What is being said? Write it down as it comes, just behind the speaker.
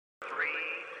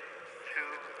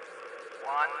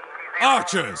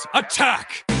Archers,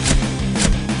 attack!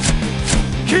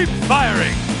 Keep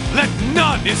firing! Let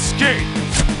none escape!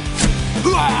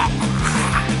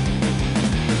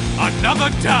 Another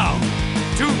down!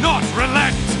 Do not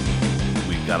relent!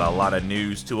 We've got a lot of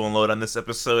news to unload on this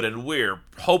episode, and we're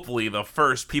hopefully the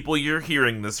first people you're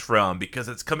hearing this from because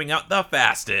it's coming out the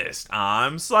fastest.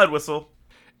 I'm Slide Whistle.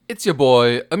 It's your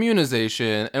boy,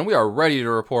 Immunization, and we are ready to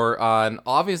report on,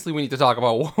 obviously we need to talk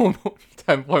about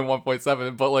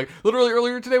 10.1.7, but literally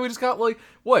earlier today we just got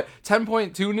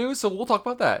 10.2 news, so we'll talk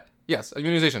about that. Yes,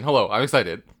 Immunization, hello, I'm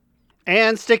excited.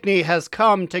 And Stickney has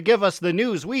come to give us the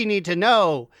news we need to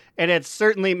know, and it's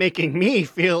certainly making me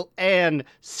feel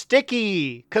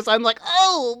sticky, because I'm like,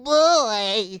 oh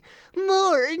boy,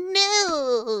 more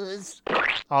news.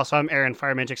 Also, I'm Aaron,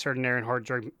 Fire Magic Extraordinaire and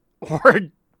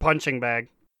Horde Punching Bag.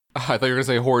 I thought you were going to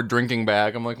say Horde Drinking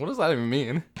Bag. I'm like, what does that even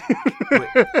mean?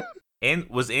 And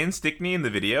was Anne Stickney in the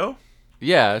video?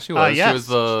 Yeah, she was. Yes. She was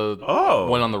the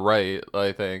one on the right,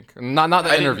 I think. Not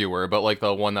the interviewer, but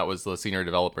the one that was the senior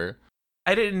developer.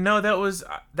 I didn't know that was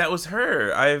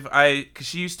her. Cause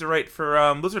she used to write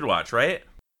for Blizzard Watch, right?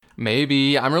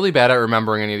 Maybe. I'm really bad at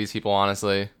remembering any of these people,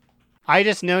 honestly. I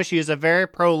just know she is a very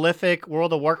prolific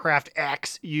World of Warcraft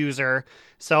X user,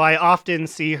 so I often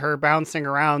see her bouncing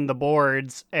around the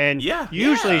boards, and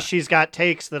usually she's got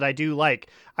takes that I do like.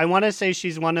 I want to say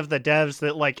she's one of the devs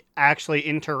that actually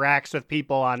interacts with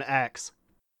people on X.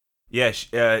 Yeah,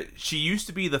 she used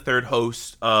to be the third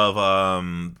host of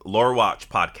Lore Watch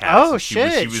podcast. Oh,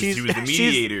 shit. She was the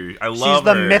mediator. I love her. She's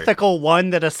the mythical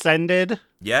one that ascended.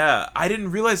 Yeah, I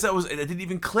didn't realize it didn't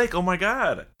even click. Oh my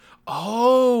god.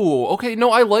 Oh, okay.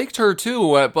 No, I liked her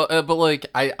too, but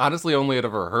I honestly only had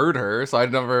ever heard her, so I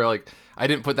never I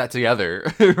didn't put that together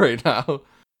right now.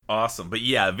 Awesome. But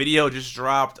yeah, video just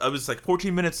dropped. It was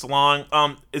 14 minutes long.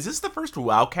 Is this the first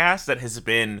WoWcast that has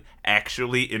been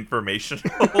actually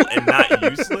informational and not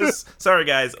useless? Sorry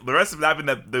guys, the rest have not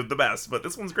been the best, but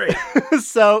this one's great.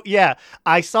 So yeah,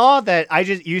 I saw that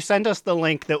you sent us the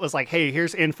link that was hey,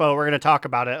 here's info, we're going to talk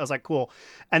about it. I was like, cool.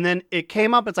 And then it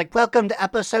came up, it's welcome to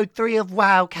episode 3 of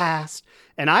WoWcast.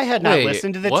 And I had not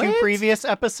listened to the 2 previous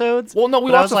episodes. Well, no,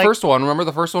 we watched the first one. Remember,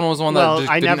 the first one was the one that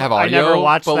just didn't have audio? I never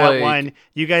watched that one.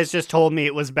 You guys just told me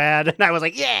it was bad, and I was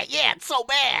like, yeah, it's so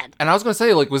bad. And I was going to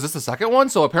say, was this the second one?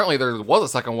 So apparently there was a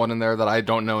second one in there that I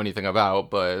don't know anything about,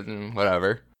 but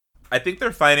whatever. I think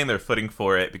they're finding their footing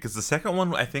for it, because the second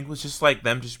one, I think, was just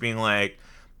them just being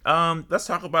let's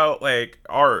talk about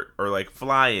art or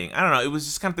flying. I don't know. It was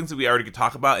just kind of things that we already could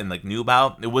talk about and knew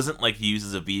about. It wasn't used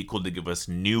as a vehicle to give us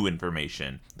new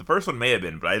information. The first one may have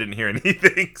been, but I didn't hear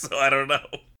anything, so I don't know.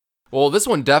 Well, this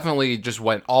one definitely just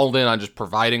went all in on just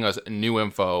providing us new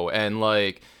info, and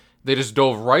they just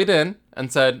dove right in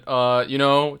and said,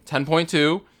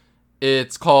 10.2,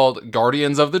 it's called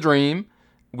Guardians of the Dream.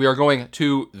 We are going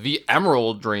to the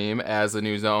Emerald Dream as a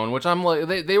new zone, which I'm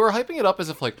they were hyping it up as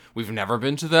if we've never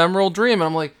been to the Emerald Dream, and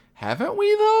I'm like, haven't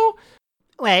we though?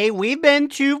 Hey, we've been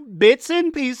to bits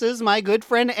and pieces. My good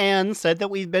friend Anne said that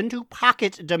we've been to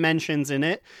pocket dimensions in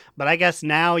it, but I guess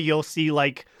now you'll see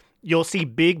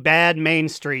Big Bad Main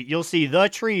Street. You'll see the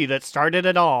tree that started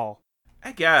it all.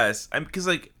 I guess because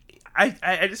I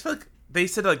just feel they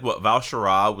said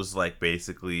Val'sharah was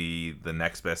basically the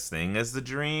next best thing as the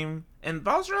dream, and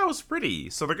Val'sharah was pretty,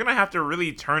 so they're gonna have to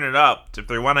really turn it up if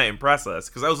they want to impress us.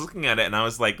 Because I was looking at it and I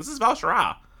was like, this is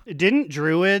Val'sharah. Didn't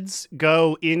druids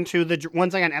go into the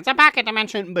once again? It's a pocket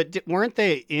dimension, but weren't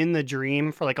they in the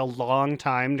dream for a long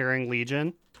time during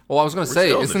Legion? Well, I was gonna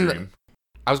say,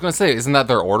 isn't that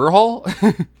their order hall?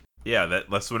 Yeah,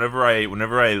 that's whenever I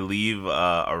leave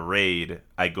a raid,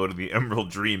 I go to the Emerald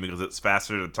Dream because it's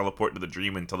faster to teleport to the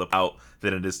dream and teleport out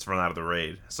than it is to run out of the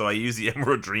raid. So I use the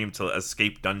Emerald Dream to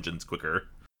escape dungeons quicker.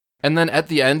 And then at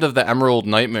the end of the Emerald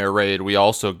Nightmare raid, we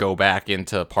also go back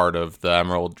into part of the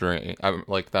Emerald Dream,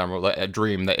 the Emerald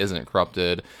Dream that isn't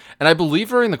corrupted. And I believe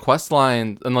during the quest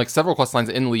line, and several quest lines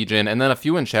in Legion, and then a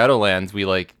few in Shadowlands,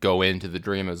 we go into the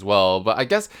Dream as well. But I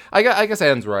guess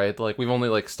Anne's right. We've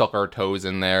only stuck our toes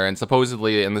in there. And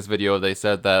supposedly in this video, they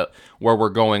said that where we're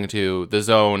going to, the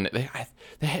zone,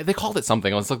 they called it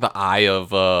something. It was the Eye of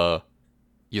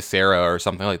Ysera or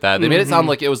something like that. They made it sound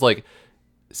like it was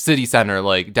city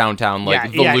center, downtown, the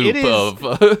loop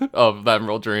of the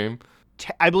Emerald Dream.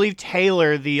 I believe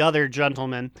Taylor, the other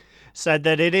gentleman, said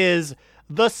that it is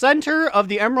the center of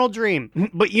the Emerald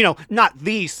Dream, but not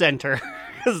the center,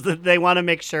 because they want to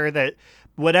make sure that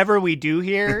whatever we do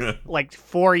here,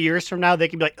 4 years from now, they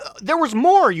can be there was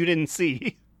more you didn't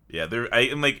see. Yeah,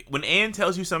 when Anne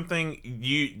tells you something,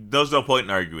 there's no point in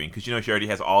arguing, because she already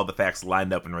has all the facts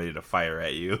lined up and ready to fire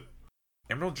at you.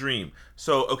 Emerald Dream.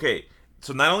 So, okay,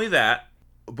 So not only that,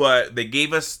 but they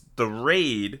gave us the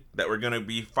raid that we're going to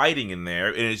be fighting in there,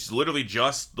 and it's literally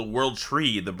just the world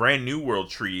tree, the brand new world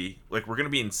tree. Like, we're going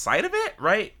to be inside of it,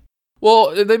 right?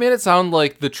 Well, they made it sound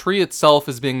like the tree itself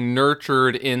is being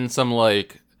nurtured in some,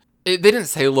 like... they didn't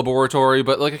say laboratory,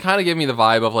 but, like, it kind of gave me the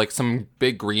vibe of, like, some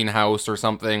big greenhouse or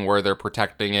something where they're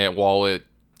protecting it while it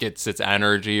gets its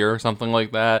energy or something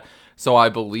like that. So I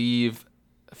believe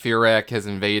Firak has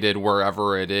invaded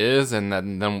wherever it is, and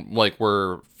then like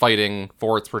we're fighting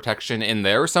for its protection in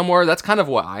there somewhere. That's kind of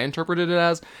what I interpreted it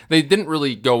as. They didn't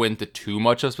really go into too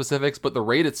much of specifics, but the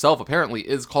raid itself apparently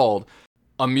is called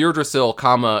Amir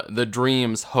Drasil, the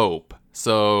Dream's Hope.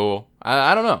 So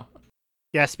I don't know.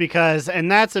 Yes, because,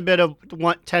 and that's a bit of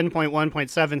 10.1.7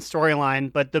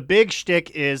 storyline, but the big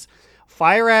shtick is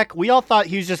Firak. We all thought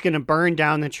he was just going to burn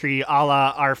down the tree, a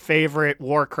la our favorite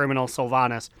war criminal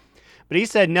Sylvanas. But he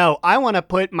said, no, I want to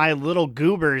put my little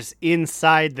goobers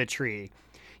inside the tree.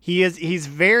 He's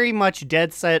very much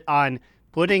dead set on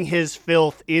putting his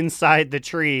filth inside the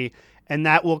tree, and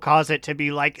that will cause it to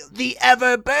be like the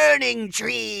ever-burning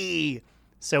tree.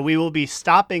 So we will be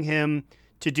stopping him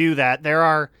to do that.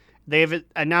 They've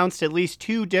announced at least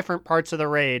 2 different parts of the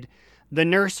raid. The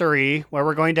nursery, where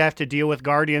we're going to have to deal with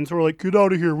guardians. We're like, get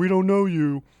out of here, we don't know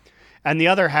you. And the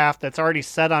other half that's already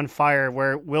set on fire,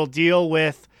 where we'll deal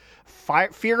with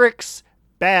Firak's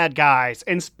bad guys,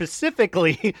 and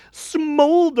specifically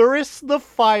Smolderus the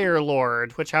Fire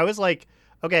Lord, which I was like,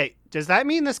 okay, does that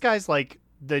mean this guy's like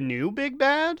the new big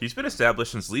bad? He's been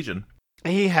established since Legion.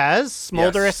 He has?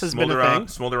 Smolderus has been a thing?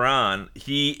 Smolderon.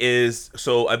 He is,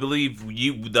 so I believe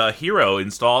the hero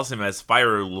installs him as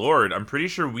Fire Lord. I'm pretty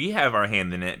sure we have our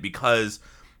hand in it, because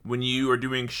when you are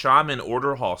doing Shaman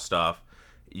Order Hall stuff,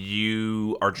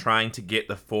 you are trying to get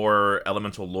the 4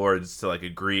 elemental lords to like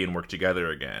agree and work together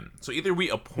again. So either we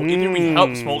help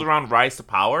Smolderon rise to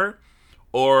power,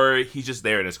 or he's just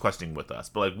there and is questing with us.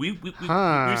 But like we've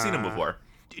seen him before.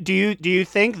 Do you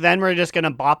think then we're just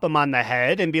gonna bop him on the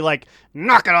head and be like,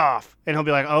 knock it off, and he'll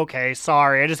be like, okay,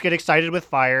 sorry, I just get excited with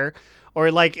fire,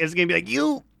 or like it's gonna be like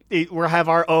we'll have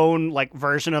our own like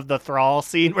version of the Thrall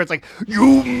scene where it's like,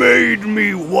 you made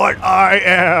me what I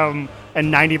am.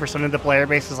 And 90% of the player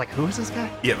base is like, who is this guy?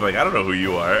 Yeah, like, I don't know who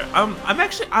you are.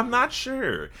 I'm not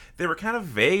sure. They were kind of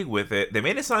vague with it. They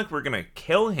made it sound like we're going to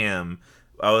kill him.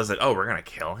 I was like, oh, we're going to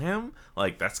kill him?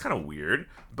 Like, that's kind of weird.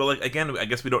 But, like, again, I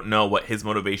guess we don't know what his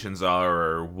motivations are,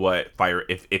 or what Fire,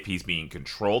 if he's being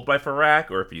controlled by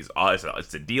Firak, or if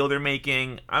it's a deal they're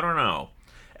making. I don't know.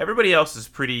 Everybody else is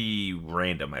pretty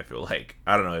random, I feel like.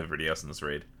 I don't know everybody else in this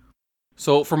raid.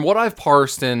 So from what I've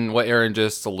parsed and what Aaron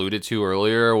just alluded to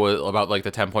earlier about like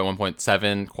the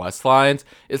 10.1.7 quest lines,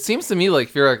 it seems to me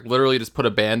like Firak literally just put a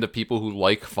band of people who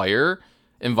like fire,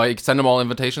 send them all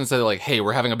invitations, say like, hey,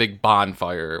 we're having a big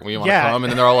bonfire, we want to come, and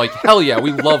then they're all like, hell yeah,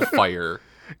 we love fire.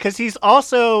 Because he's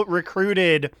also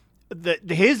recruited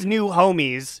his new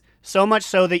homies, so much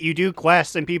so that you do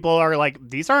quests and people are like,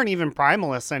 these aren't even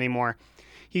primalists anymore.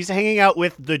 He's hanging out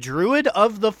with the Druid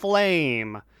of the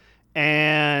Flame,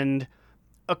 and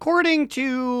according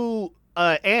to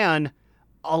Anne,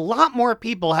 a lot more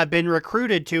people have been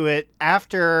recruited to it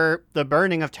after the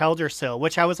burning of Teldrassil,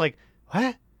 which I was like,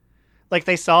 what? Like,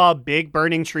 they saw a big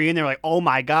burning tree, and they're like, oh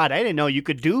my god, I didn't know you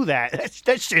could do that.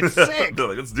 That shit's sick. They're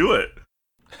like, let's do it.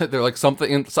 They're like,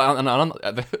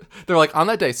 they're like, on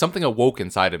that day, something awoke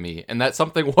inside of me, and that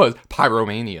something was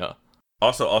pyromania.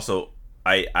 Also,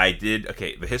 I did,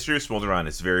 okay, the history of Smolderon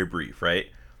is very brief, right?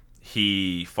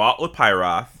 He fought with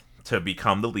Pyroth to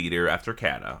become the leader after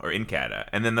Kata, or in Kata,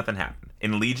 and then nothing happened.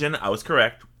 In Legion, I was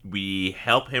correct. We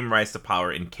help him rise to power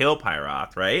and kill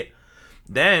Pyroth, right?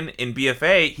 Then, in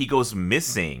BFA, he goes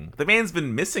missing. The man's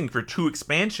been missing for 2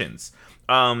 expansions.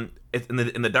 In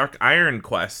the Dark Iron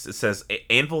quest, it says,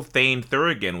 Anvil Thane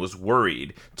Thurigan was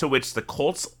worried, to which the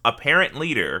cult's apparent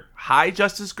leader, High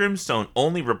Justice Grimstone,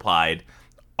 only replied,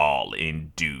 all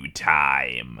in due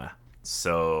time.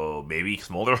 So, maybe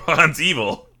Smolderon's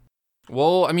evil.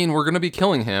 Well, I mean, we're going to be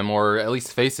killing him, or at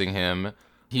least facing him.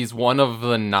 He's one of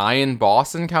the 9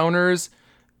 boss encounters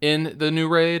in the new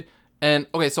raid. And,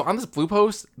 okay, so on this blue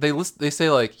post, they say,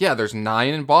 like, yeah, there's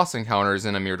 9 boss encounters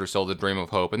in Amir Drasil, the Dream of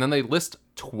Hope. And then they list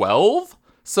 12?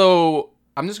 So,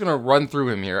 I'm just going to run through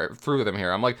them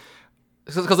here. I'm like,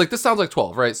 because, like, this sounds like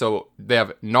 12, right? So, they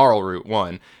have Gnarlroot,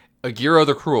 1. Agira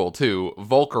the Cruel, 2.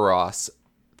 Volcaros,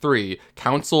 3.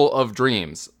 Council of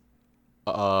Dreams,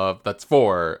 that's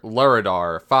 4.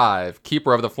 Luridar, 5.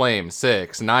 Keeper of the Flame,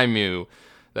 6. Naimu,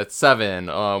 that's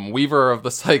 7. Weaver of the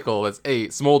Cycle, that's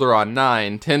 8. Smolderon,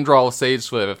 9. Tindral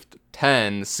Sageswift,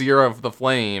 10. Seer of the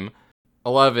Flame,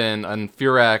 11, and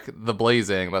Furak the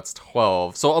Blazing, that's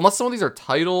 12. So unless some of these are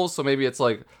titles, so maybe it's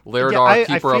like Laredar,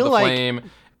 Keeper of the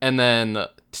Flame, and then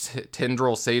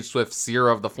Tindral, Sage Swift, Seer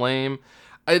of the Flame.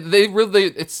 They really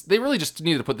just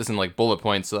needed to put this in like bullet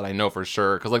points so that I know for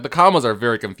sure, because like the commas are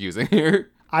very confusing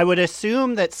here. I would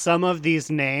assume that some of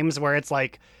these names where it's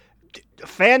like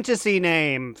fantasy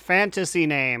name,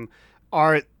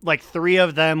 are like 3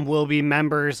 of them will be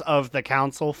members of the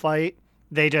council fight.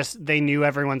 They knew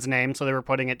everyone's name, so they were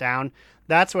putting it down.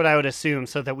 That's what I would assume,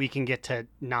 so that we can get to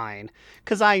 9.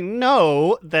 Because I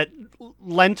know that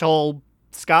Lentil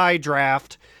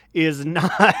Skydraft is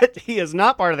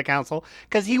not part of the council,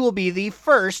 because he will be the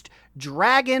first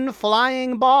dragon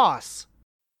flying boss.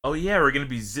 Oh yeah, we're gonna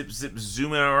be zip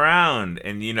zooming around,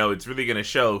 and it's really gonna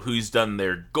show who's done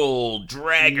their gold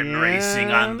dragon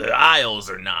racing on the Isles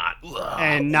or not.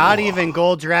 And not even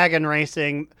gold dragon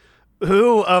racing.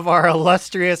 Who of our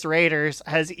illustrious raiders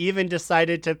has even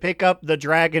decided to pick up the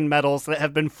dragon medals that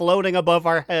have been floating above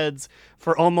our heads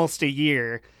for almost a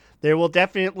year? There will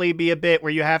definitely be a bit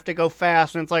where you have to go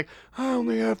fast, and it's like, I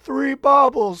only have 3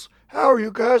 baubles. How are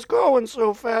you guys going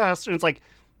so fast? And it's like,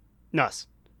 Nuss,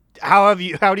 how do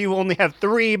you only have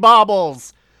 3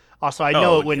 baubles? Also, I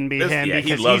know it wouldn't be him because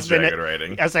he loves dragon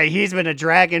riding. He's been a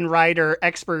dragon rider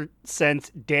expert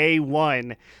since day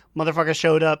 1. Motherfucker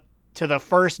showed up to the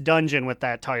first dungeon with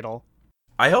that title.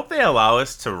 I hope they allow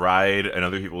us to ride on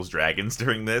other people's dragons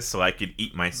during this, so I could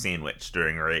eat my sandwich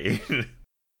during raid.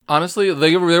 Honestly,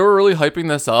 they were really hyping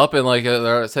this up, and like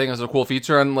they're saying it's a cool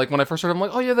feature. And like when I first started, I'm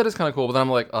like, oh yeah, that is kind of cool. But then I'm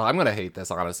like, oh, I'm gonna hate this,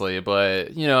 honestly.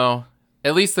 But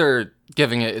at least they're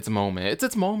giving it its moment. It's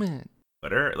its moment.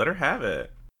 Let her have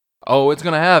it. Oh, it's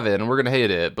gonna have it, and we're gonna hate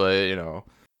it. But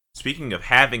Speaking of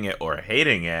having it or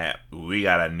hating it, we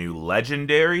got a new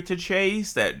legendary to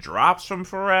chase that drops from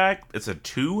Furak. It's a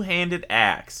 2-handed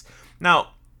axe.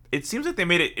 Now, it seems like they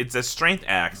made it. It's a strength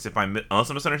axe, unless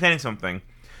I'm misunderstanding something.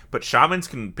 But shamans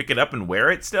can pick it up and wear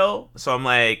it still. So I'm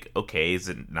like, okay, is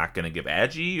it not going to give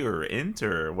agi or int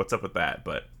or what's up with that?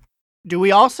 But do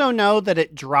we also know that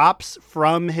it drops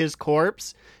from his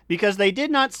corpse? Because they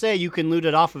did not say you can loot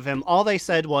it off of him. All they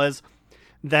said was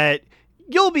that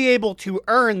you'll be able to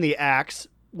earn the axe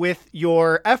with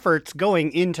your efforts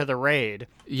going into the raid.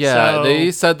 Yeah,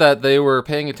 they said that they were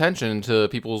paying attention to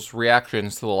people's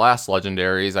reactions to the last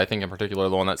legendaries. I think in particular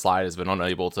the one that Slide has been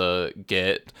unable to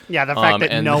get. Yeah, the fact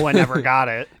that no one ever got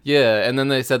it. Yeah, and then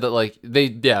they said that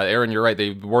Aaron, you're right.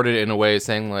 They worded it in a way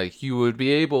saying like you would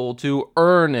be able to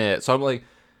earn it. So I'm like,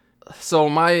 so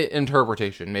my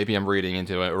interpretation, maybe I'm reading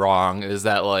into it wrong, is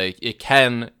that like it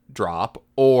can drop,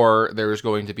 or there's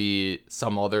going to be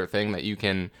some other thing that you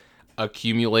can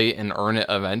accumulate and earn it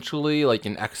eventually, like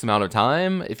in X amount of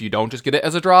time, if you don't just get it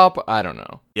as a drop. I don't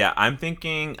know. Yeah, I'm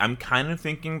kind of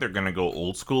thinking they're gonna go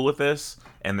old school with this,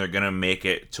 and they're gonna make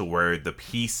it to where the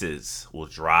pieces will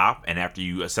drop, and after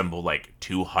you assemble like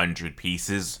 200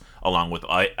 pieces along with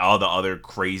all the other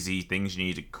crazy things you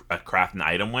need to craft an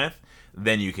item with,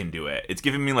 then you can do it. It's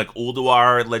giving me like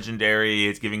Ulduar legendary.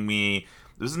 It's giving me,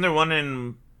 isn't there one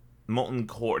in Molten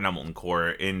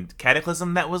Core, in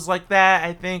Cataclysm that was like that,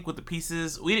 I think, with the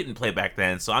pieces? We didn't play back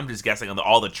then, so I'm just guessing on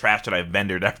all the trash that I've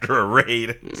vendored after a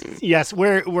raid. Yes,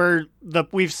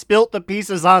 we've spilt the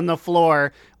pieces on the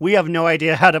floor. We have no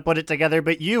idea how to put it together,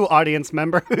 but you, audience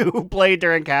member who played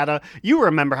during Cata, you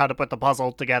remember how to put the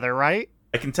puzzle together, right?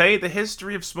 I can tell you the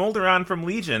history of Smolderon from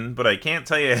Legion, but I can't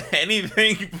tell you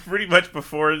anything pretty much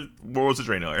before Worlds of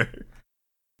Draenor.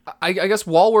 I guess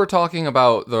while we're talking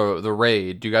about the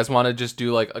raid, do you guys want to just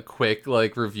do like a quick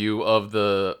like review of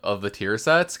the tier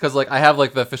sets? Because like I have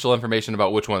like the official information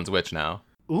about which one's which now.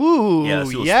 Ooh, yeah,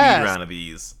 let's do a speed round of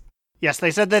these. Yes,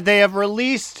 they said that they have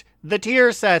released the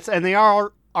tier sets, and they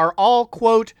are all,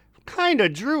 quote, kind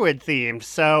of druid themed.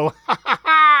 So,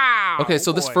 okay,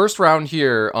 so this first round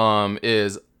here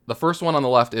is the first one on the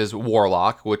left is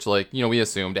Warlock, which like we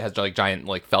assumed it has like giant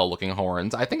like fell looking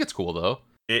horns. I think it's cool though.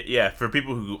 Yeah, for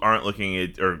people who aren't looking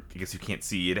at, or I guess you can't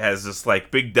see, it has this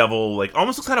like big devil, like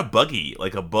almost looks kind of buggy,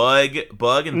 like a bug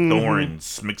and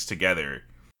thorns mixed together.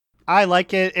 I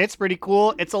like it. It's pretty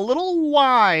cool. It's a little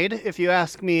wide, if you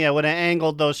ask me. I would have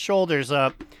angled those shoulders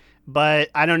up, but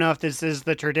I don't know if this is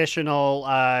the traditional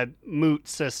moot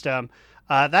system.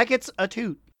 That gets a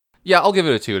toot. Yeah, I'll give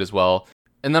it a toot as well.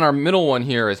 And then our middle one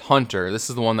here is Hunter. This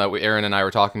is the one that Aaron and I were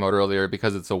talking about earlier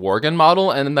because it's a Worgen model,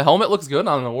 and the helmet looks good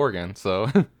on the Worgen, so...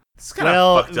 It's kind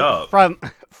of fucked up.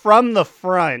 From the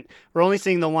front, we're only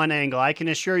seeing the one angle. I can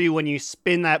assure you when you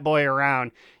spin that boy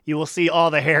around, you will see all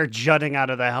the hair jutting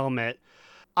out of the helmet.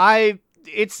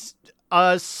 It's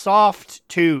a soft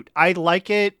toot. I like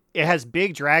it. It has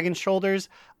big dragon shoulders.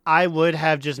 I would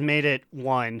have just made it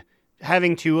one.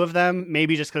 Having two of them,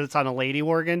 maybe just because it's on a Lady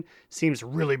Worgen, seems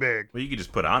really big. Well, you could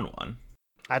just put on one.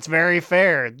 That's very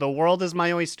fair. The world is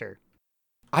my oyster.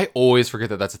 I always forget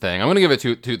that that's a thing. I'm going to give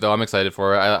it two, though. I'm excited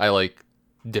for it. I like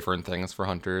different things for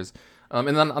hunters. And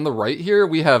then on the right here,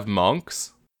 we have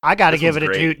monks. I got to give it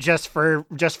a toot just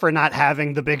for not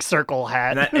having the big circle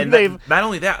hat. And not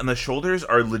only that, on the shoulders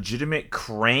are legitimate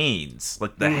cranes.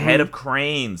 Like the head of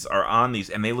cranes are on these,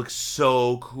 and they look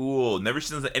so cool. Never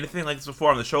seen anything like this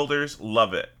before on the shoulders.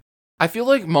 Love it. I feel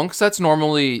like monk sets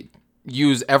normally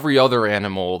use every other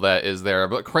animal that is there,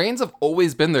 but cranes have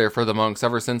always been there for the monks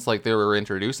ever since like they were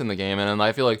introduced in the game, and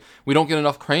I feel like we don't get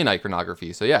enough crane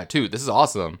iconography. So yeah, toot, this is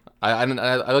awesome. I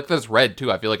like that it's red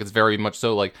too. I feel like it's very much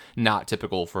so like not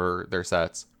typical for their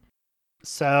sets.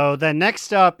 So then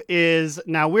next up is,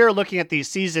 now we're looking at the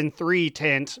season 3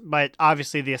 tint, but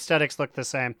obviously the aesthetics look the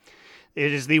same.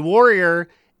 It is the warrior.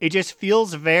 It just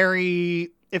feels it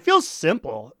feels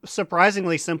simple,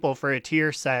 surprisingly simple for a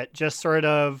tier set. Just sort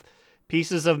of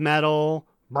pieces of metal,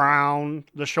 brown.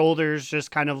 The shoulders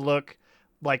just kind of look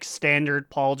like standard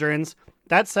pauldrons.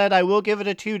 That said, I will give it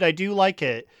a toot. I do like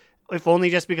it, if only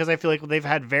just because I feel like they've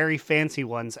had very fancy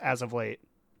ones as of late.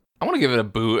 I want to give it a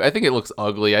boot. I think it looks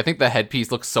ugly. I think the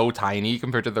headpiece looks so tiny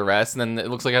compared to the rest, and then it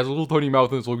looks like it has a little tiny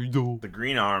mouth, and it's like, no. The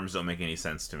green arms don't make any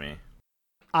sense to me.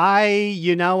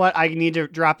 You know what? I need to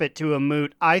drop it to a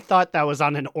moot. I thought that was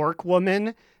on an orc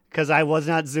woman, because I was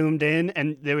not zoomed in,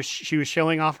 and she was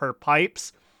showing off her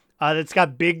pipes. It's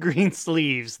got big green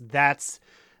sleeves. That's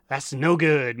no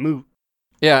good. Moot.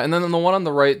 Yeah, and then the one on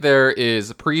the right there is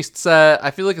a priest set.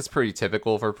 I feel like it's pretty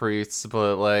typical for priests,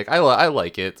 but like I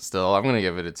like it still. I'm gonna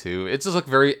give it a 2. It's just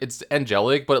it's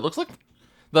angelic, but it looks like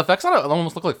the effects on it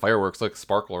almost look like fireworks, like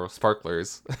sparklers.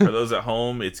 For those at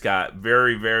home, it's got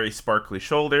very, very sparkly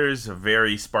shoulders, a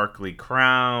very sparkly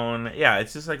crown. Yeah,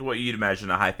 it's just like what you'd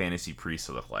imagine a high fantasy priest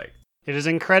to look like. It is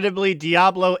incredibly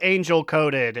Diablo angel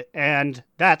coded, and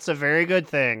that's a very good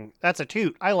thing. That's a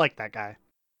toot. I like that guy.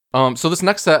 So this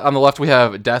next set on the left we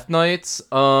have Death Knights.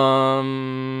 I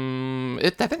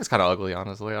think it's kind of ugly,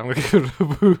 honestly. I'm gonna give it a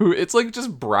boo. It's like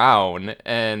just brown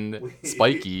and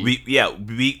spiky. We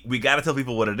gotta tell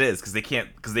people what it is because they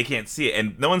can't see it,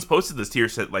 and no one's posted this tier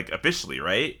set like officially,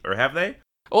 right? Or have they?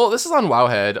 Oh, this is on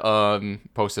Wowhead.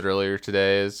 Posted earlier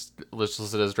today. Is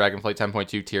listed as Dragonflight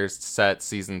 10.2 tier set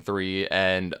season 3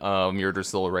 and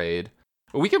Myrdrasil raid.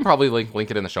 We can probably link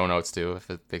it in the show notes too if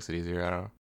it makes it easier. I don't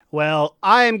know. Well,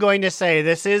 I am going to say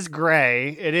this is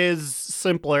gray. It is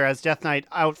simpler, as Death Knight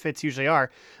outfits usually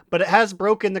are, but it has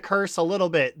broken the curse a little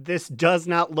bit. This does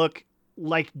not look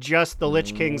like just the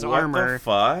Lich King's armor.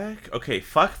 What the fuck? Okay,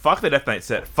 fuck the Death Knight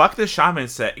set. Fuck the Shaman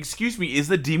set. Excuse me, is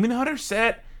the Demon Hunter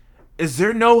set? Is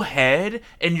there no head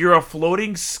and you're a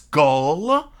floating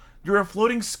skull? You're a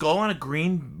floating skull on a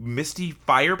green misty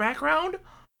fire background?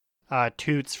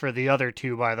 Toots for the other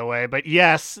two, by the way. But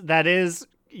yes, that is...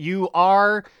 You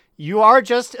are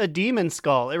just a demon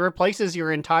skull. It replaces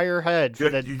your entire head for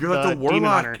you're like the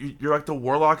warlock. You're like the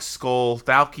warlock skull,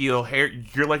 Thalkio hair.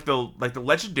 You're like the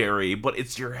legendary, but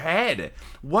it's your head.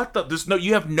 What the?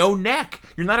 You have no neck.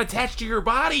 You're not attached to your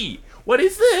body. What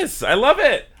is this? I love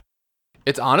it.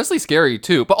 It's honestly scary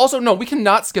too, but also no, we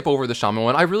cannot skip over the shaman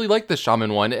one. I really like the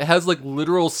shaman one. It has like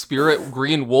literal spirit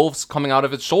green wolves coming out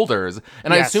of its shoulders,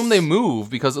 and yes. I assume they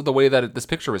move because of the way that this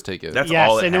picture was taken. That's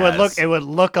all it has. It would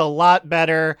look a lot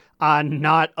better on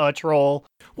not a troll.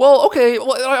 Well, okay.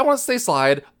 Well, I want to stay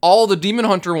slide. All the Demon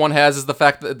Hunter one has is the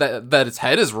fact that its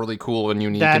head is really cool and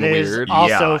unique and weird. That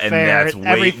is also fair. And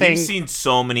that's we've seen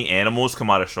so many animals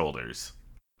come out of shoulders.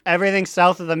 Everything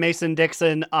south of the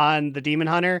Mason-Dixon on the Demon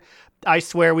Hunter, I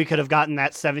swear we could have gotten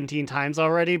that 17 times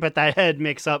already, but that head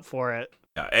makes up for it.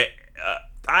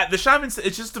 The shaman,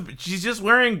 she's just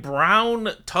wearing brown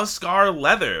Tuskar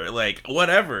leather, like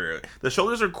whatever. The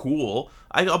shoulders are cool.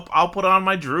 I'll put on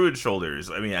my druid shoulders.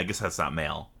 I mean, I guess that's not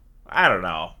male. I don't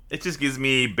know. It just gives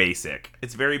me basic.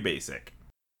 It's very basic.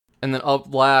 And then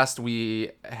up last,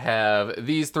 we have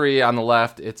these three on the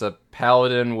left. It's a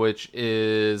paladin,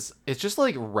 it's just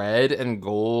like red and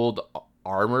gold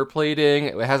armor plating.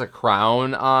 It has a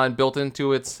crown built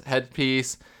into its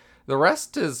headpiece. The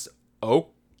rest is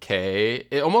okay.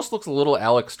 It almost looks a little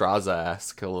Alex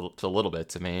Straza-esque a little bit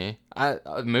to me.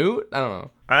 Moot? I don't know.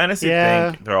 I honestly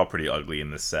think they're all pretty ugly in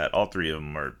this set. All three of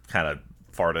them are kind of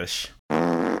fartish.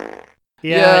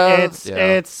 Yeah,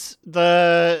 it's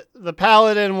the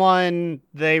paladin one.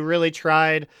 They really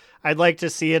tried. I'd like to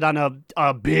see it on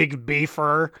a big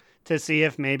beefer to see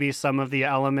if maybe some of the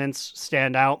elements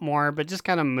stand out more, but just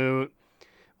kind of moot.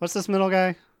 What's this middle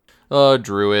guy?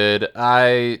 Druid.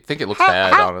 I think it looks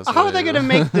bad, honestly. How are they going to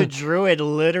make the Druid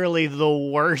literally the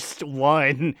worst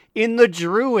one in the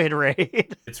Druid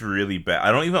raid? It's really bad.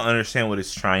 I don't even understand what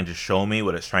it's trying to show me,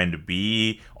 what it's trying to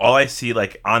be. All I see,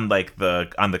 like, on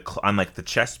the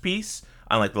chest piece,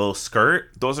 on, like, the little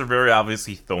skirt, those are very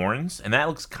obviously thorns, and that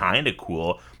looks kind of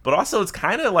cool. But also, it's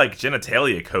kind of, like,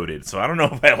 genitalia coated, so I don't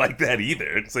know if I like that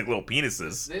either. It's like little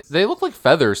penises. They look like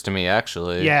feathers to me,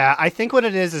 actually. Yeah, I think what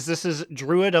it is this is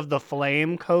Druid of the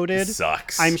Flame coated. It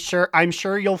sucks. I'm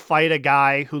sure you'll fight a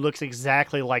guy who looks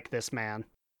exactly like this man.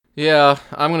 Yeah,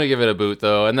 I'm gonna give it a boot,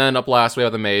 though. And then up last, we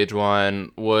have the Mage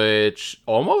one, which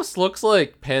almost looks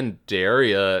like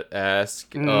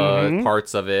Pandaria-esque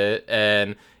parts of it,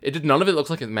 and none of it looks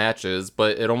like it matches,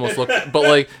 but it almost looks, but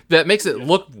like, that makes it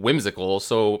look whimsical,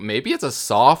 so maybe it's a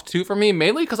soft 2 for me,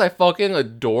 mainly because I fucking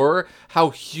adore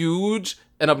how huge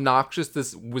and obnoxious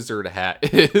this wizard hat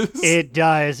is. It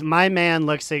does. My man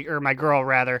looks, or my girl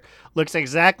rather, looks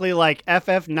exactly like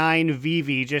FF9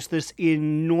 Vivi, just this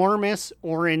enormous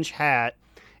orange hat.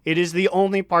 It is the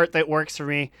only part that works for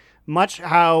me. Much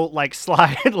how, like,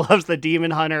 Slide loves the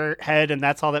Demon Hunter head, and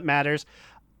that's all that matters.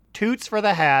 Toots for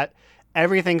the hat.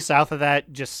 Everything south of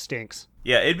that just stinks.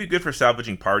 Yeah, it'd be good for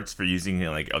salvaging parts for using,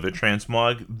 like, other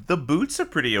transmog. The boots are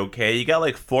pretty okay. You got,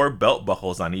 like, 4 belt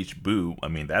buckles on each boot. I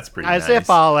mean, that's pretty nice. As if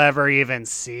I'll ever even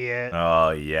see it. Oh,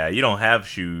 yeah. You don't have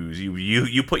shoes.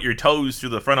 You put your toes through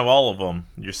the front of all of them.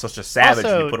 You're such a savage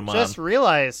when you put them on. Just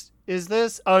realized, is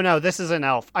this... Oh, no, this is an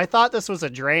elf. I thought this was a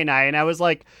Draenei, and I was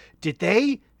like, did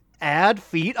they add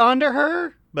feet onto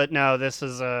her? But no, this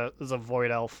is a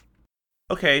Void Elf.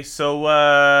 Okay,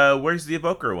 so where's the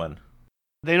Evoker one?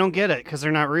 They don't get it because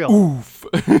they're not real. Oof.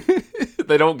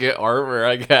 They don't get armor,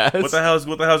 I guess. What the hell's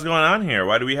going on here?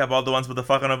 Why do we have all the ones with the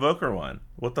fucking Evoker one?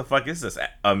 What the fuck is this?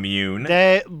 Immune?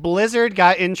 Blizzard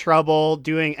got in trouble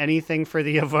doing anything for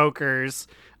the Evokers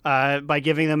by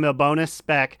giving them a bonus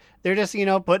spec. They're just,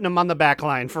 putting them on the back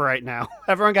line for right now.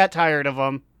 Everyone got tired of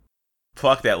them.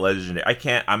 Fuck that legendary. I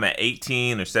can't. I'm at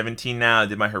 18 or 17 now. I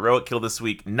did my heroic kill this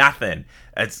week. Nothing.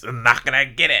 I'm not gonna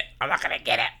get it. I'm not gonna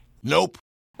get it. Nope.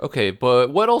 Okay,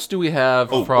 but what else do we have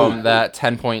from that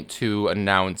 10.2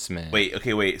 announcement?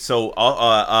 Wait. So,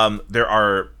 there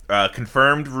are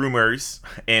confirmed rumors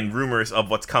and rumors of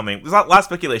what's coming. There's a lot of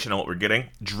speculation on what we're getting.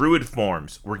 Druid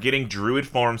forms. We're getting Druid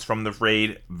forms from the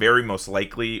raid, very most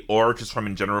likely, or just from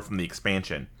in general from the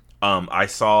expansion. I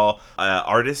saw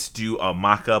artists do a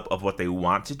mock-up of what they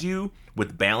want to do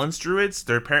with balanced druids.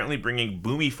 They're apparently bringing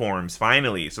boomy forms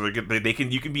finally, so you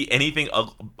can be anything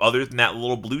other than that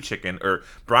little blue chicken or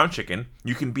brown chicken.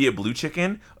 You can be a blue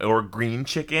chicken or green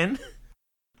chicken.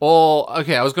 Well,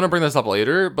 okay, I was gonna bring this up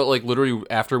later, but like literally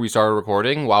after we started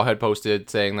recording, WoW had posted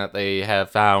saying that they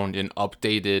have found an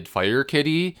updated Fire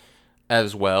Kitty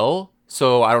as well.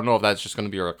 So I don't know if that's just going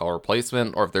to be like a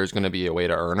replacement or if there's going to be a way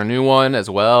to earn a new one as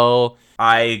well.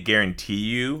 I guarantee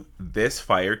you this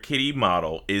Fire Kitty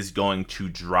model is going to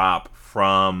drop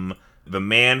from the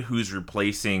man who's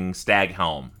replacing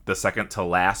Staghelm, the second to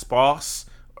last boss,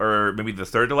 or maybe the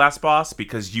third to last boss,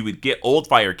 because you would get old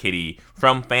Fire Kitty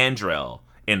from Fandrel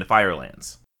in the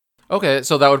Firelands. Okay,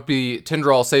 so that would be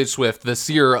Tindral Sageswift, the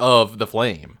Seer of the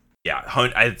Flame. Yeah,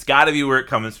 it's got to be where it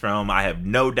comes from. I have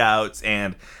no doubts,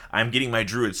 and I'm getting my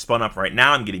druid spun up right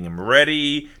now. I'm getting him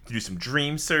ready to do some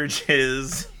dream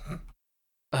searches.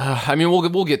 I mean,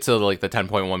 we'll get to like the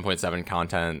 10.1.7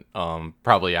 content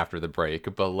probably after the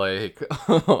break, but like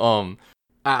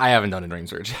I haven't done a dream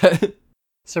search yet.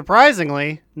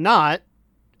 Surprisingly, not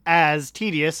as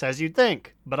tedious as you'd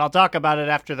think, but I'll talk about it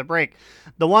after the break.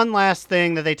 The one last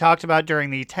thing that they talked about during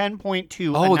the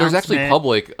 10.2 there's actually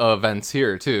public events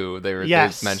here too. They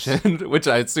mentioned, which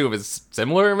I assume is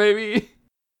similar, maybe.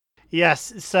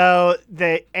 Yes. So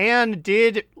Anne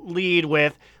did lead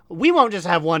with, we won't just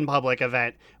have one public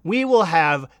event. We will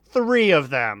have 3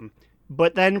 of them.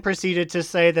 But then proceeded to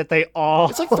say that they all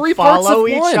it's like 3 follow parts of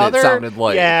each one, other. It sounded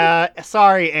like. Yeah,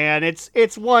 sorry, Anne.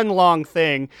 It's one long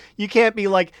thing. You can't be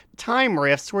like, time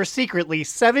rifts were secretly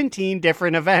 17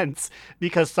 different events,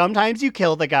 because sometimes you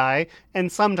kill the guy and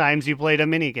sometimes you played a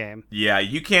minigame. Yeah,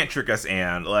 you can't trick us,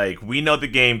 Anne. Like, we know the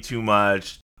game too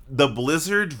much. The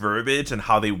Blizzard verbiage and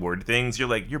how they word things, you're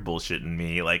bullshitting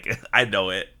me. Like, I know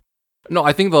it. No,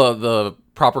 I think the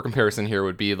proper comparison here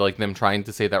would be like them trying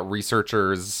to say that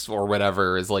researchers or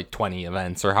whatever is like 20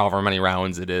 events or however many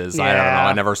rounds it is. Yeah. I don't know.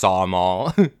 I never saw them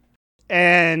all.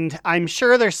 And I'm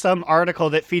sure there's some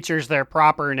article that features their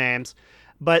proper names.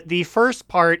 But the first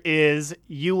part is,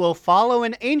 you will follow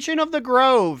an Ancient of the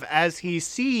Grove as he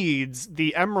seeds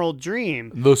the Emerald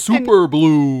Dream. The Super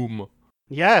Bloom.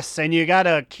 Yes, and you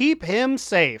gotta keep him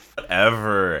safe.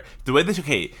 Whatever. The way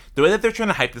that they're trying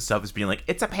to hype this stuff is being like,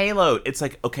 it's a payload. It's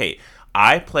like, okay,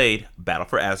 I played Battle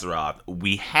for Azeroth.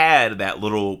 We had that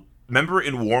little... Remember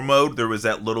in war mode, there was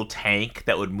that little tank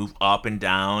that would move up and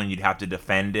down. You'd have to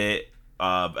defend it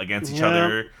against each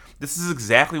other. This is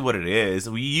exactly what it is.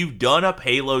 You've done a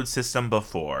payload system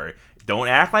before. Don't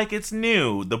act like it's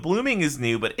new. The blooming is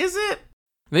new, but is it?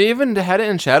 They even had it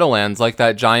in Shadowlands, like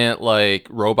that giant like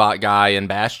robot guy in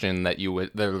Bastion that you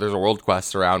would. There's a world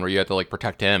quest around where you have to like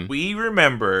protect him. We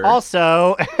remember.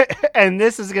 Also, and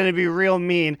this is going to be real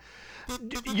mean.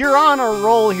 You're on a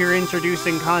roll here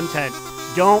introducing content.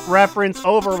 Don't reference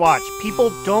Overwatch. People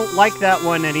don't like that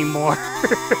one anymore.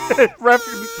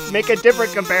 Make a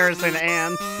different comparison,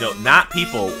 Anne. No, not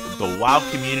people. The WoW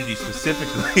community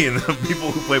specifically, and the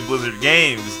people who play Blizzard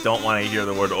games don't want to hear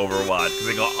the word Overwatch because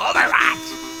they go,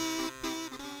 Overwatch!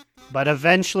 But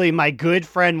eventually, my good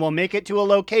friend will make it to a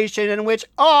location in which,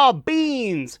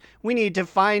 beans! We need to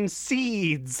find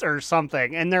seeds or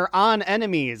something, and they're on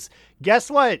enemies.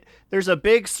 Guess what? There's a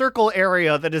big circle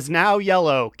area that is now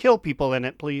yellow. Kill people in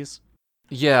it, please.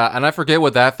 Yeah, and I forget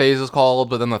what that phase is called,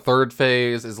 but then the third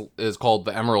phase is called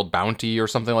the Emerald Bounty or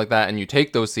something like that, and you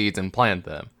take those seeds and plant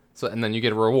them. So, and then you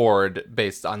get a reward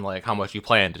based on like how much you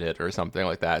planted it or something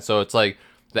like that. So it's like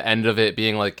the end of it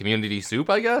being like community soup,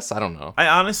 I guess? I don't know.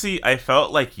 I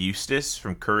felt like Eustace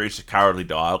from Courage the Cowardly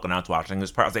Dog when I was watching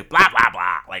this part. I was like, blah, blah,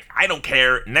 blah. Like, I don't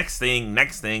care. Next thing,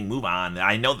 move on.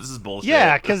 I know this is bullshit.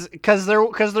 Yeah, because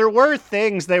there were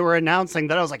things they were announcing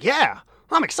that I was like, yeah,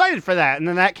 I'm excited for that. And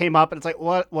then that came up, and it's like,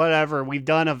 whatever. We've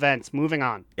done events. Moving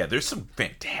on. Yeah, there's some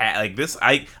fantastic... Like, this...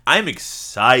 I'm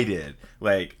excited.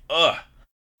 Like, ugh.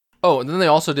 Oh, and then they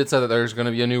also did say that there's going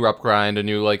to be a new rep grind, a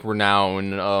new, like,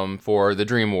 renown for the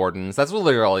Dream Wardens. That's what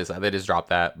they really said. They just dropped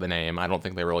the name. I don't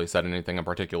think they really said anything in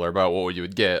particular about what you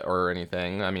would get or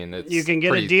anything. I mean, it's you can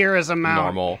get a deer as a mount.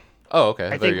 Normal. Oh, okay.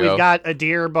 I think we've got a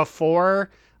deer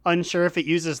before. Unsure if it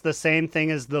uses the same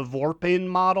thing as the Vorpin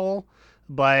model,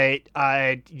 but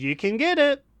you can get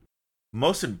it.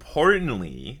 Most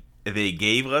importantly, they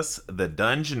gave us the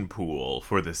dungeon pool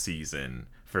for the season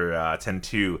for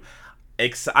 10-2.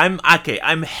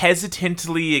 I'm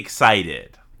hesitantly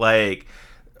excited. Like,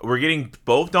 we're getting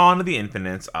both Dawn of the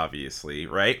Infinites, obviously,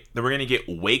 right? Then we're going to get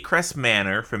Waycrest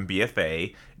Manor from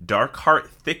BFA, Darkheart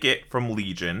Thicket from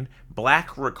Legion,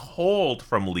 Blackrook Hold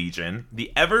from Legion,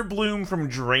 the Everbloom from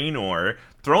Draenor,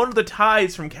 Throne of the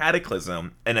Tides from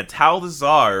Cataclysm, and a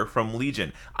Tal'Dazar from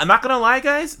Legion. I'm not gonna lie,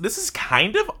 guys, this is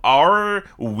kind of our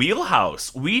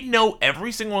wheelhouse. We know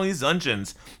every single one of these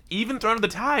dungeons, even Throne of the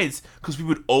Tides, because we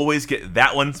would always get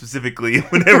that one specifically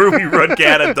whenever we run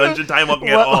Cata Dungeon Time Walking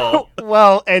at all.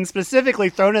 Well, and specifically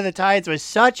Throne of the Tides was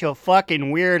such a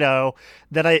fucking weirdo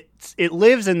that it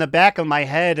lives in the back of my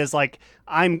head as like,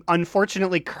 I'm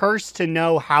unfortunately cursed to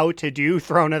know how to do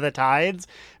Throne of the Tides,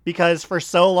 because for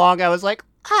so long I was like,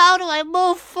 how do I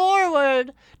move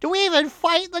forward? Do we even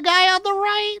fight the guy on the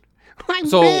right? I'm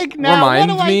big now.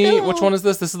 Remind me, which one is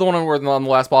this? This is the one where on the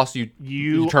last boss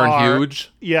you turn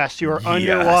huge? Yes, you are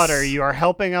underwater. You are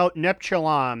helping out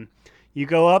Neptulon. You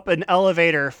go up an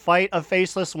elevator, fight a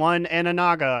Faceless One and a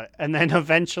Naga, and then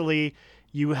eventually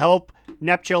you help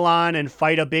Neptulon and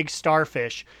fight a big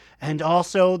starfish. And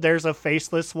also, there's a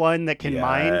Faceless One that can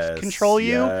mind control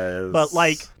you, but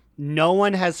like, no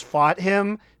one has fought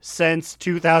him since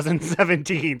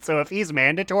 2017. So if he's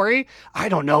mandatory, I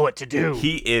don't know what to do.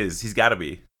 He is. He's got to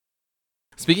be.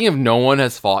 Speaking of no one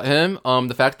has fought him,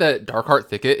 the fact that Darkheart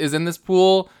Thicket is in this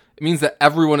pool, it means that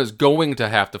everyone is going to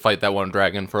have to fight that one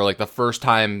dragon for like the first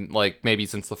time, like maybe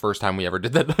since the first time we ever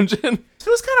did that dungeon. It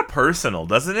feels kind of personal,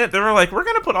 doesn't it? They were like, we're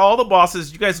going to put all the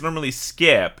bosses you guys normally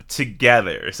skip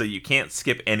together, so you can't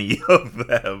skip any of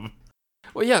them.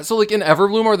 Well, yeah, so like in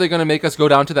Everbloom, are they going to make us go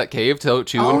down to that cave and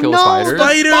kill a spider?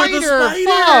 The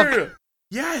spider! Fuck.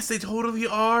 Yes, they totally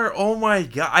are. Oh my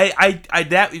god. I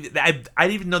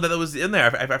didn't even know that was in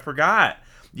there. I forgot.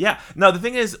 Yeah. No, the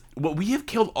thing is, we have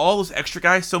killed all those extra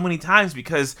guys so many times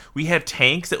because we have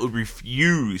tanks that would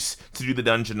refuse to do the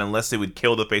dungeon unless they would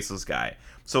kill the faceless guy.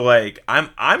 So like,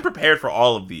 I'm prepared for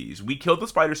all of these. We killed the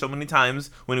spider so many times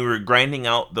when we were grinding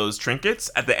out those trinkets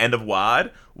at the end of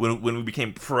WoD when we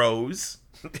became pros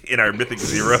in our Mythic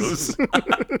Zeros.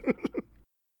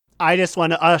 I just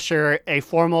want to usher a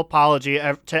formal apology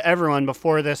to everyone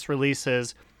before this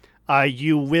releases.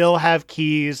 You will have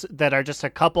keys that are just a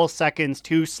couple seconds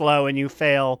too slow and you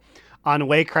fail on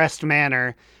Waycrest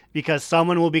Manor because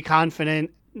someone will be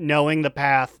confident knowing the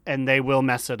path and they will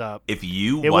mess it up. If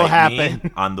you wipe me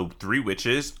on the 3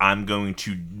 witches, I'm going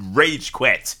to rage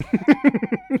quit.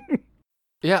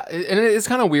 Yeah, and it's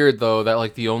kind of weird though that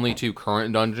like the only two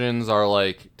current dungeons are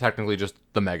like technically just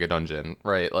the mega dungeon,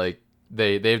 right? Like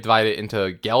they've divided it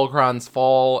into Galakron's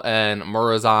Fall and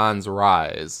Murazan's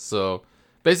Rise. So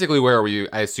basically,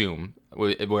 I assume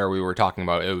where we were talking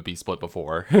about it would be split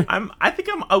before. I think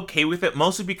I'm okay with it,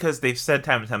 mostly because they've said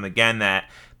time and time again that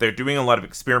they're doing a lot of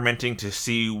experimenting to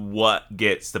see what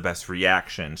gets the best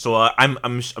reaction. So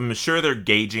I'm sure they're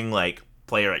gauging like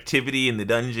player activity in the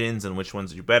dungeons and which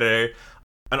ones do better.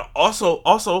 And also,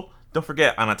 don't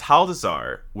forget, on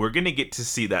Ataldazar, we're going to get to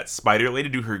see that spider lady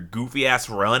do her goofy-ass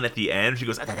run at the end. She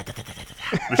goes,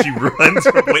 when she runs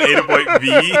from point A to point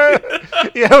B.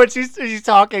 Yeah, when she's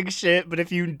talking shit, but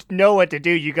if you know what to do,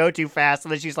 you go too fast,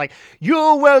 and then she's like, you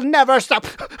will never stop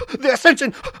the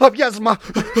ascension of Yasma.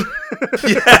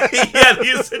 yeah,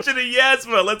 the ascension of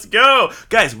Yasma. Let's go.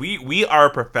 Guys, we are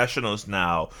professionals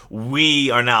now. We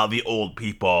are now the old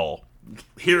people.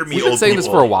 Hear me, We've been saying this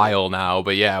for a while now,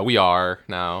 but yeah, we are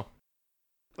now.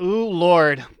 Ooh,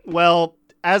 Lord. Well,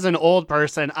 as an old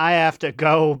person, I have to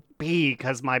go pee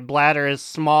because my bladder is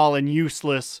small and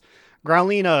useless.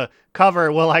 Growlina,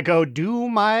 cover while I go do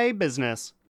my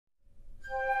business.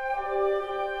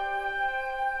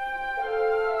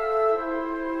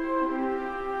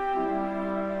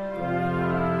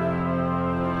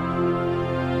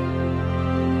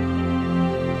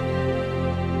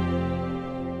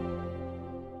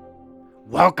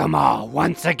 Welcome all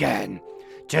once again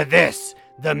to this,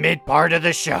 the mid part of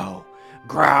the show,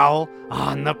 Growl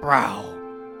on the Prowl.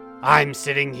 I'm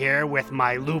sitting here with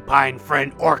my lupine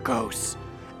friend Orcos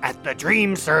at the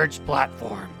Dream Surge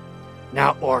platform.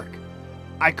 Now, Orc,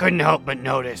 I couldn't help but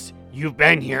notice you've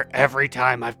been here every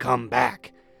time I've come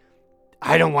back.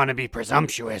 I don't want to be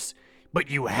presumptuous,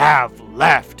 but you have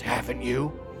left, haven't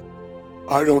you?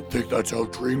 I don't think that's how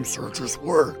Dream Searchers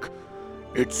work.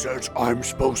 It says I'm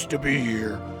supposed to be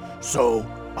here, so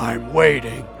I'm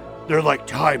waiting. They're like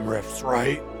time rifts,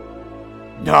 right?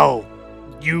 No,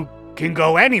 you can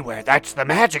go anywhere. That's the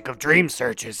magic of Dream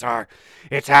Searches.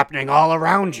 It's happening all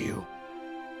around you.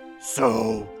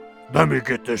 So, let me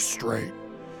get this straight.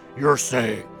 You're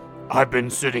saying I've been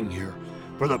sitting here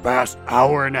for the past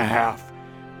hour and a half,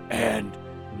 and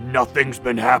nothing's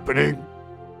been happening?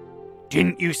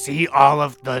 Didn't you see all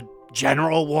of the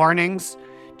general warnings?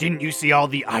 Didn't you see all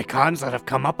the icons that have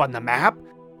come up on the map?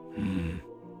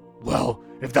 Well,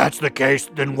 if that's the case,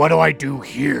 then what do I do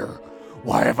here?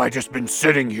 Why have I just been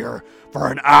sitting here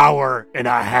for an hour and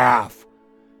a half?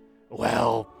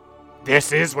 Well,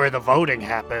 this is where the voting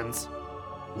happens.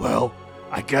 Well,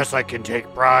 I guess I can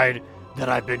take pride that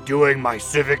I've been doing my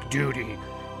civic duty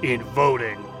in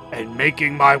voting and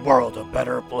making my world a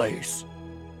better place.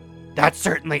 That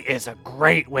certainly is a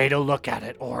great way to look at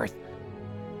it, Orth.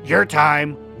 Your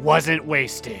time wasn't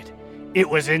wasted. It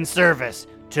was in service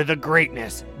to the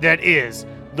greatness that is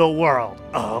the world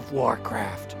of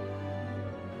Warcraft.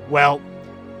 Well,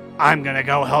 I'm gonna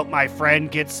go help my friend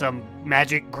get some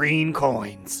magic green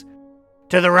coins.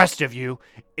 To the rest of you,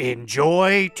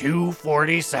 enjoy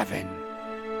 247.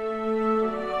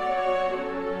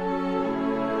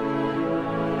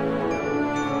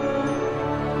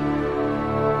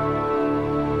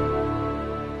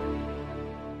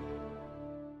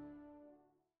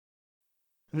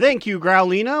 Thank you,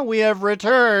 Growlina. We have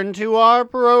returned to our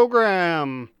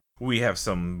program. We have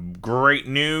some great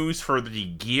news for the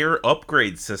gear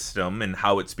upgrade system and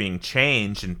how it's being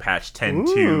changed in patch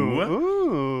 10.2.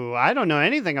 Ooh, I don't know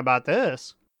anything about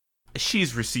this.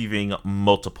 She's receiving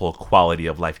multiple quality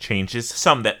of life changes,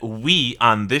 some that we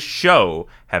on this show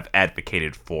have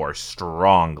advocated for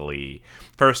strongly.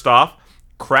 First off,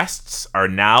 crests are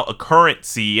now a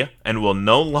currency and will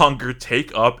no longer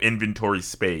take up inventory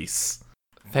space.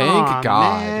 Thank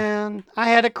God. Man. I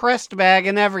had a crest bag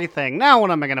and everything. Now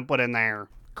what am I going to put in there?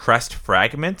 Crest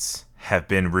fragments have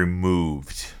been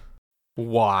removed.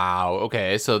 Wow.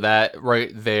 Okay, so that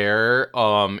right there,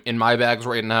 in my bags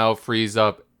right now frees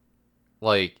up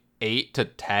like 8 to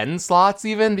 10 slots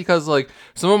even, because like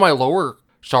some of my lower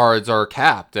shards are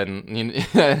capped and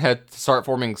I had to start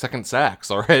forming second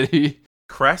stacks already.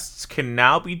 Crests can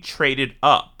now be traded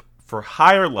up for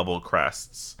higher level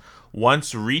crests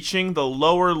once reaching the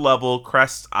lower level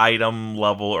crest item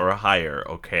level or higher.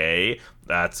 Okay,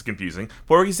 that's confusing.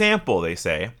 For example, they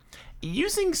say,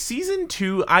 using Season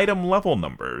 2 item level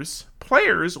numbers,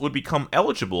 players would become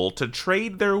eligible to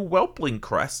trade their Whelpling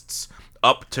crests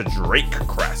up to Drake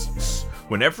crests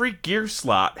when every gear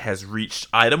slot has reached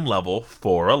item level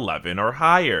 411 or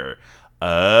higher.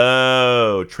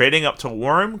 Oh, trading up to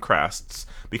Worm crests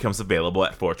becomes available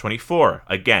at 424,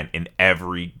 again, in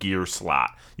every gear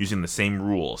slot, using the same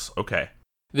rules. Okay.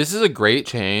 This is a great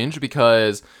change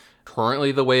because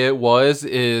Currently, the way it was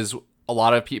is a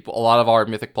lot of our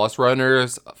Mythic Plus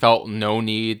runners felt no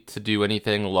need to do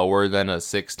anything lower than a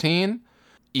 16,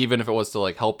 even if it was to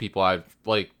like help people.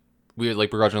 We would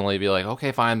like begrudgingly be like,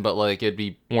 okay, fine, but like it'd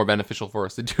be more beneficial for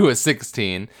us to do a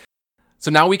 16. So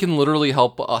now we can literally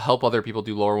help other people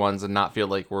do lower ones and not feel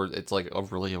like it's like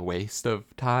really a waste of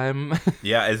time.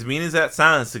 Yeah, as mean as that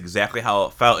sounds, it's exactly how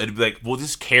it felt. It'd be like, we'll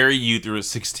just carry you through a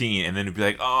 16, and then it'd be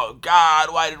like, oh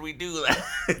God, why did we do that?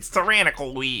 It's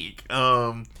Tyrannical Week.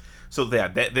 So yeah,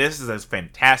 this is a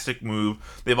fantastic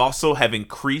move. They've also have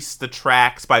increased the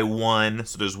tracks by 1,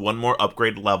 so there's 1 more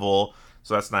upgrade level.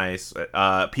 So that's nice.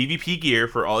 PvP gear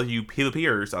for all you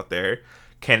PvPers out there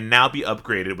can now be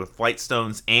upgraded with flight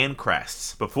stones and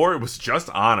crests. Before it was just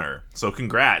honor. So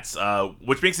congrats.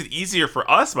 Which makes it easier for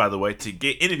us, by the way, to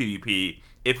get into PvP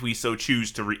if we so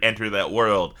choose to re-enter that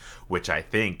world. Which I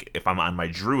think, if I'm on my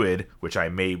druid, which I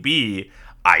may be,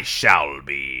 I shall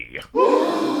be.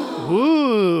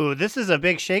 Ooh, this is a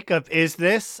big shakeup. Is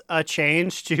this a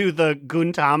change to the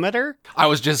Guntometer? I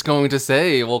was just going to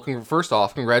say, well, first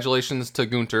off, congratulations to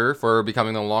Gunter for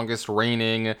becoming the longest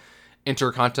reigning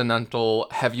Intercontinental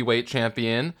Heavyweight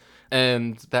Champion.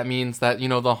 And that means that,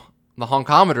 the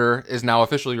Honkometer is now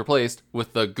officially replaced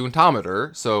with the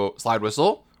Guntometer. So, slide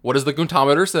whistle. What does the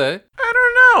Guntometer say? I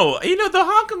don't know.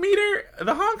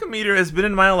 The Honkometer has been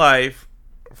in my life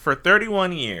for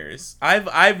 31 years. I've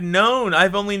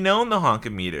only known the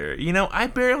Honkometer. I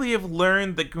barely have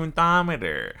learned the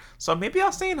Guntometer. So maybe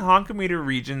I'll stay in Honkometer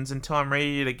regions until I'm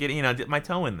ready to dip my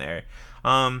toe in there.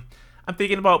 I'm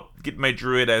thinking about getting my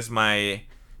druid as my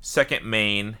second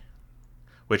main,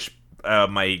 which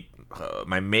my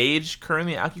mage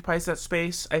currently occupies that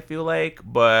space, I feel like,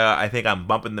 but I think I'm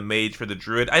bumping the mage for the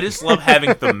druid. I just love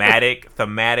having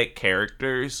thematic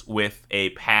characters with a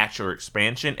patch or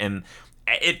expansion, and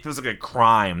it feels like a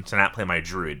crime to not play my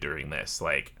druid during this.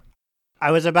 Like,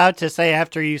 I was about to say,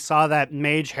 after you saw that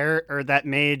mage hair or that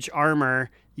mage armor,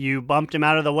 you bumped him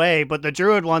out of the way, but the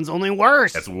druid one's only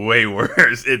worse. That's way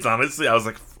worse. It's honestly, I was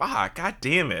like, fuck, god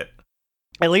damn it.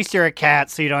 At least you're a cat,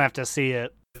 so you don't have to see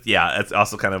it. Yeah, that's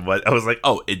also kind of what I was like,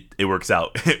 oh, it works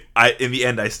out. In the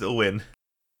end, I still win.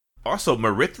 Also,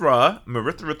 Marithra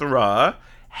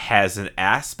has an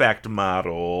aspect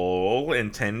model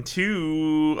in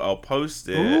 10.2. I'll post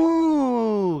it.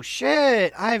 Ooh,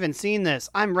 shit. I haven't seen this.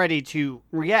 I'm ready to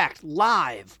react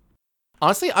live.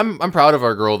 Honestly, I'm proud of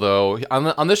our girl, though.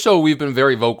 On this show, we've been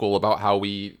very vocal about how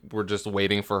we were just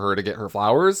waiting for her to get her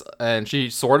flowers, and she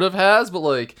sort of has, but,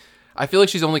 like, I feel like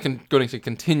she's only going to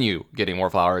continue getting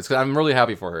more flowers, because I'm really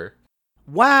happy for her.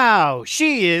 Wow,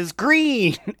 she is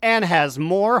green and has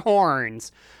more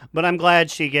horns. But I'm glad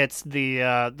she gets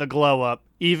the glow up,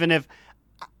 even if,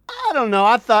 I don't know,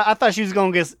 I thought she was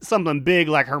going to get something big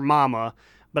like her mama,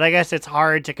 but I guess it's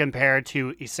hard to compare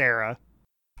to Ysera.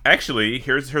 Actually,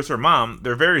 here's her mom.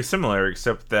 They're very similar,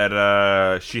 except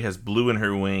that she has blue in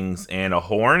her wings and a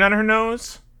horn on her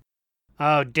nose.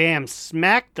 Oh, damn,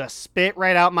 smack the spit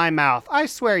right out my mouth. I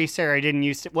swear Ysera didn't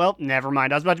use it. Well, never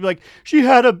mind. I was about to be like, she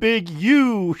had a big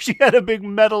U. She had a big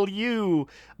metal U.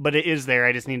 But it is there.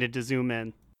 I just needed to zoom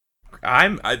in.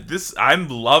 I'm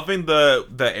loving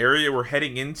the area we're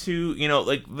heading into.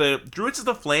 Like, the Druids of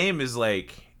the Flame is,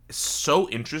 like, so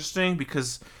interesting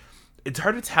because it's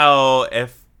hard to tell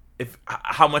if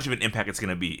how much of an impact it's going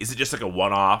to be. Is it just like a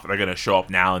one-off? They're going to show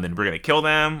up now and then we're going to kill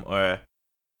them? Or...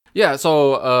 Yeah,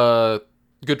 so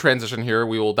good transition here.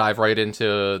 We will dive right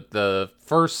into the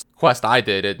first quest I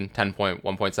did in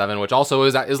 10.1.7, which also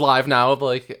is live now.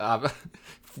 Like,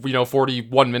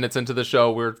 41 minutes into the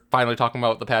show, we're finally talking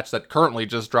about the patch that currently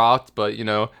just dropped. But,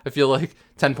 I feel like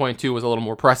 10.2 was a little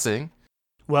more pressing.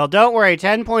 Well, don't worry,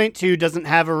 10.2 doesn't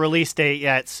have a release date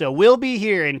yet, so we'll be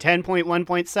here in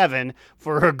 10.1.7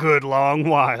 for a good long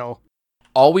while.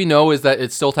 All we know is that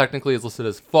it still technically is listed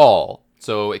as fall,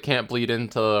 so it can't bleed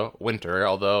into winter,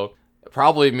 although it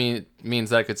probably means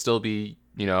that it could still be,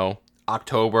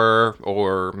 October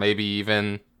or maybe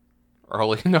even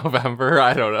early November.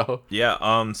 I don't know. Yeah,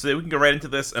 so we can go right into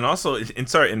this. And also,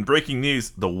 in breaking news,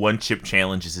 the one chip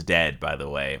challenge is dead, by the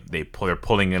way. They're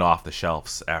pulling it off the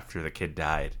shelves after the kid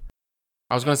died.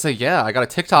 I was going to say, yeah, I got a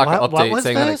TikTok update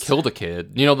saying that it killed a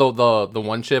kid. The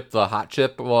one chip, the hot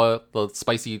chip, the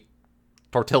spicy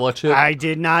tortilla chip? I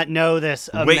did not know this.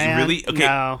 Wait, really? Okay,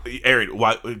 no. Aaron,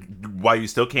 why you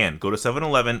still can. Go to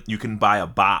 7-Eleven, you can buy a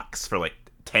box for like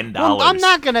 $10. Well, I'm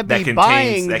not going to be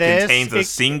buying this. That contains a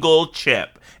single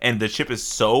chip, and the chip is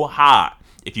so hot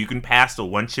if you can pass the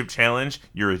one chip challenge,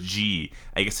 you're a G.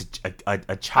 I guess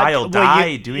a child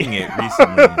died doing it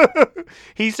recently.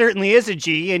 He certainly is a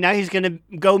G, and now he's going to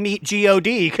go meet God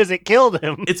because it killed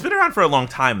him. It's been around for a long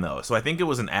time, though, so I think it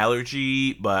was an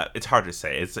allergy, but it's hard to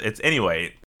say. It's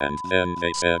anyway. And then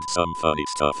they said some funny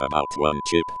stuff about one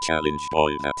chip challenge.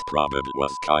 Boy, that probably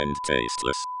was kind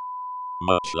tasteless.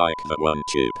 Much like the one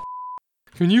chip.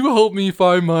 Can you help me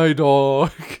find my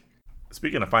dog?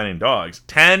 Speaking of finding dogs,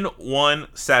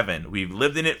 10-1-7. We've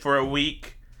lived in it for a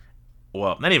week.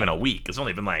 Well, not even a week. It's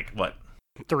only been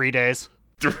 3 days.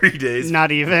 3 days.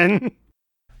 Not even.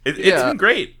 It's been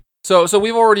great. So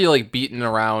we've already beaten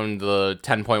around the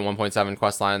 10.1.7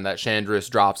 quest line that Chandris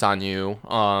drops on you.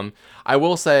 I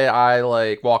will say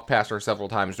I walked past her several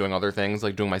times doing other things,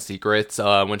 like doing my secrets.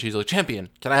 When she's like, "Champion,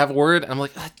 can I have a word?" And I'm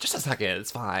like, "Just a second,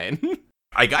 it's fine."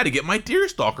 I got to get my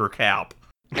Deerstalker cap.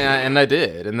 And I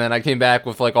did, and then I came back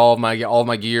with all of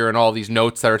my gear and all these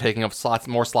notes that are taking up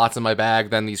more slots in my bag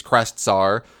than these crests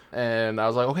are. And I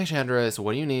was like, "Okay, Chandris,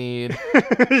 what do you need?"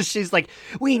 She's like,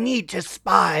 "We need to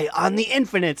spy on the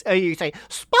Infinites." You say,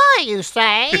 "Spy, you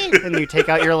say?" And you take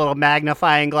out your little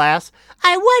magnifying glass.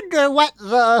 "I wonder what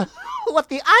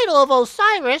the idol of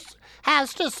Osiris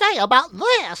has to say about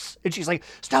this." And she's like,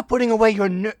 "Stop putting away your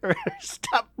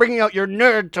stop bringing out your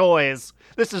nerd toys.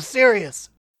 This is serious."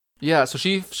 Yeah, so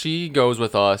she goes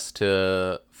with us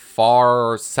to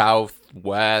far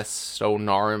southwest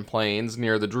Onaran Plains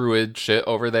near the druid shit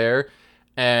over there,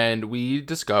 and we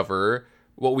discover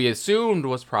what we assumed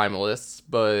was primalists,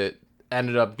 but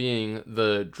ended up being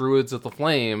the druids of the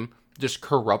flame just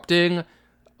corrupting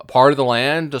a part of the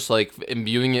land, just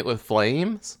imbuing it with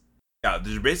flames. Yeah,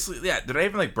 they're basically, they're not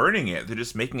even burning it, they're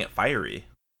just making it fiery.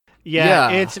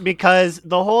 Yeah, it's because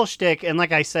the whole shtick, and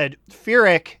like I said,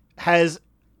 Furyk has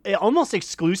almost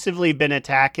exclusively been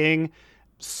attacking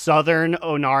southern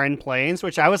Onaran Plains,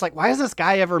 which I was like, why does this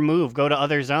guy ever go to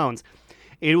other zones?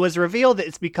 It was revealed that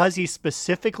it's because he's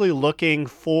specifically looking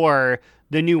for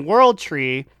the New World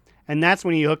Tree, and that's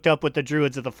when he hooked up with the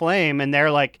Druids of the Flame, and they're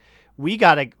like, we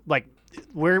have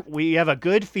a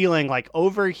good feeling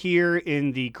over here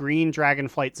in the Green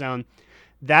Dragonflight Zone,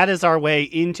 that is our way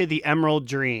into the Emerald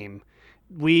Dream.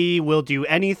 We will do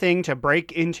anything to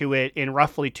break into it in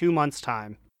roughly 2 months'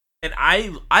 time. And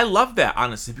I love that,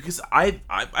 honestly, because I've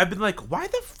been like, why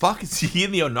the fuck is he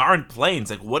in the Onaran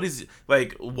Plains? What is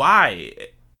why?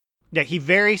 Yeah, he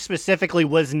very specifically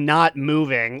was not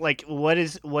moving. What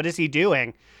is he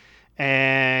doing?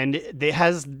 And it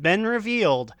has been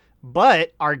revealed.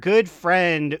 But our good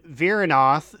friend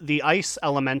Viranoth, the ice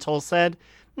elemental, said,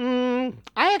 I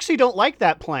actually don't like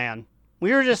that plan.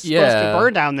 We were just supposed to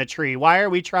burn down the tree. Why are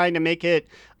we trying to make it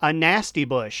a nasty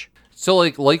bush? So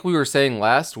like we were saying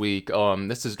last week,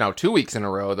 this is now 2 weeks in a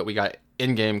row that we got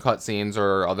in-game cutscenes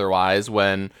or otherwise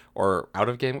or out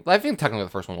of game. I think technically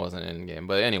the first one wasn't in-game,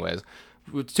 but anyways,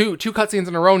 two cutscenes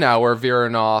in a row now where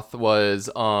Viranoth was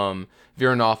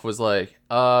like,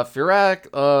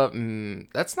 Furyk,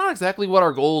 that's not exactly what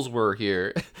our goals were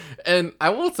here. And I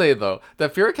will say though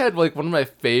that Furyk had one of my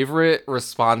favorite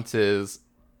responses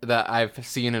that I've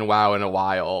seen in WoW in a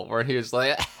while, where he was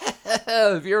like,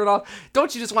 Viranoth,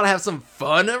 don't you just want to have some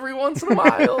fun every once in a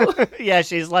while? Yeah,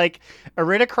 she's like,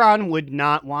 Iridikron would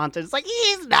not want it. It's like,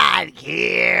 he's not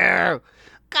here.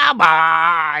 Come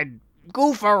on.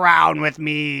 Goof around with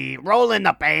me. Roll in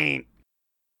the paint.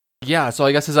 Yeah, so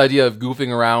I guess his idea of goofing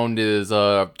around is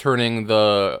turning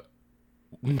the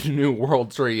New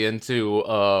World Tree into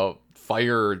a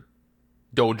fire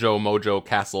dojo mojo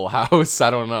castle house.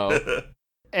 I don't know.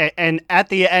 And at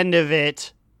the end of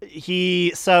it,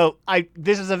 this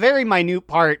is a very minute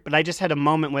part, but I just had a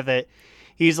moment with it.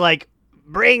 He's like,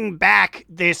 bring back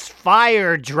this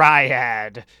fire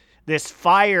dryad, this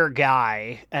fire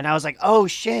guy. And I was like, oh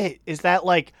shit, is that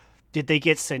did they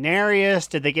get Cenarius?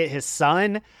 Did they get his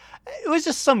son? It was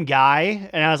just some guy.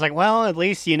 And I was like, well, at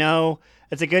least,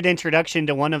 it's a good introduction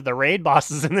to one of the raid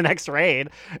bosses in the next raid.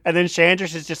 And then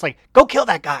Chandris is just like, go kill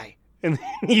that guy. And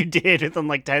then you did within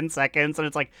 10 seconds. And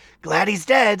it's like, glad he's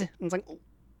dead. And it's like,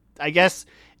 I guess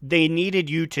they needed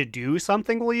you to do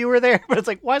something while you were there. But it's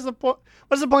like, what's the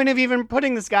point of even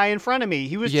putting this guy in front of me?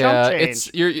 He was chump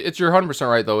change. You're 100%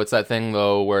 right, though. It's that thing,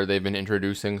 though, where they've been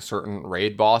introducing certain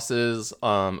raid bosses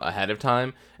ahead of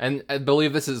time. And I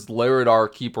believe this is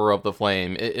Laridar, Keeper of the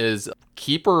Flame. It is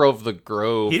Keeper of the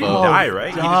Grove. He didn't die, right?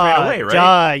 He just ran away,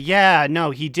 right? Yeah,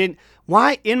 no, he didn't.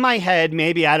 Why? In my head,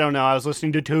 maybe, I don't know, I was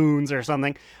listening to tunes or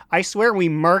something. I swear we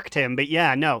murked him, but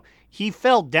yeah, no. He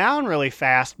fell down really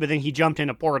fast, but then he jumped in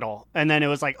a portal. And then it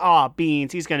was like,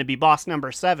 beans, he's going to be boss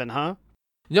number 7, huh?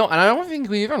 And I don't think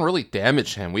we even really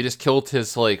damaged him. We just killed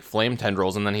his, like, flame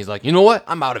tendrils, and then he's like, you know what?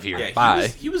 I'm out of here. Yeah, bye.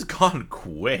 He was gone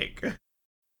quick.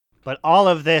 But all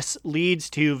of this leads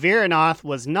to Viranoth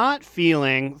was not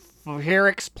feeling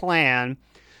Ferric's plan,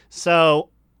 so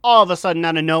all of a sudden,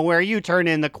 out of nowhere, you turn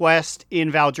in the quest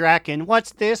in Valdrakken.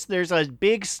 What's this? There's a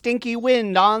big stinky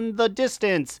wind on the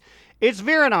distance. It's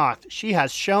Viranoth. She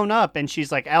has shown up, and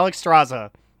she's like,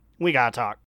 Alexstrasza, we gotta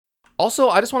talk. Also,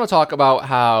 I just want to talk about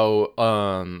how,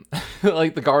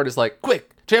 like, the guard is like,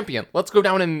 quick, champion, let's go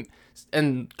down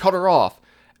and cut her off.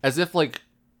 As if, like,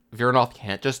 Viranoth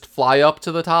can't just fly up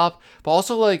to the top. But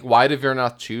also, like, why did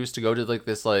Viranoth choose to go to, like,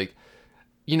 this, like,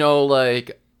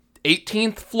 like,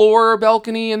 18th floor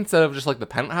balcony instead of just, like, the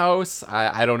penthouse?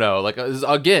 I don't know. Like,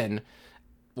 again,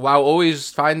 WoW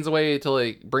always finds a way to,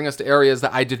 like, bring us to areas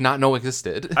that I did not know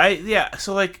existed.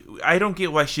 So, like, I don't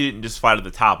get why she didn't just fly to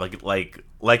the top,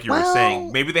 like you were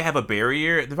saying. Maybe they have a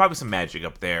barrier. There's probably some magic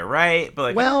up there, right?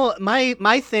 But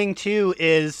my thing too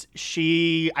is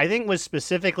she, I think, was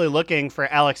specifically looking for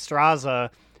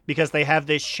Alexstrasza because they have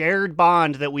this shared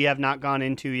bond that we have not gone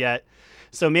into yet.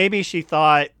 So maybe she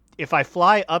thought, if I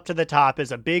fly up to the top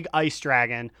as a big ice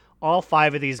dragon, all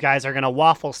 5 of these guys are gonna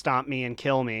waffle stomp me and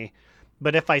kill me.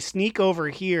 But if I sneak over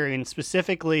here and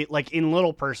specifically, like, in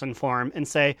little person form and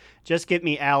say, just get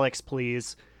me Alex,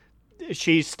 please,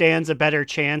 she stands a better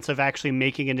chance of actually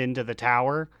making it into the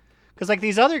tower. Because, like,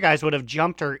 these other guys would have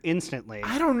jumped her instantly.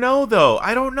 I don't know, though.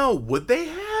 I don't know. Would they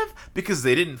have? Because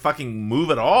they didn't fucking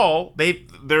move at all.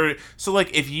 They're so,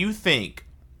 like, if you think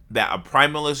that a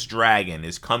Primalist dragon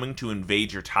is coming to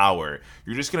invade your tower,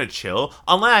 you're just gonna chill?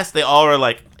 Unless they all are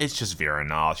like, it's just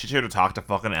Viranoth. She should have talked to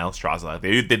fucking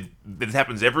Alexstrasza. This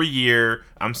happens every year.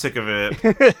 I'm sick of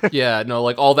it. Yeah, no,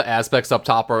 like, all the aspects up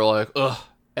top are like, ugh,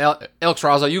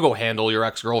 Alexstrasza, you go handle your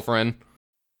ex-girlfriend.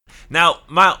 Now,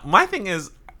 my thing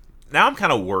is, now I'm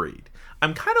kind of worried.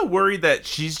 I'm kind of worried that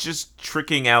she's just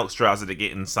tricking Alexstrasza to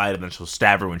get inside and then she'll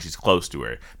stab her when she's close to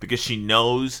her. Because she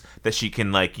knows that she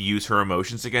can, like, use her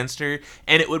emotions against her.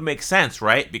 And it would make sense,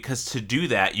 right? Because to do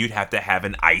that, you'd have to have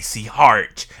an icy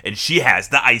heart. And she has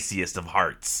the iciest of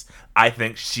hearts. I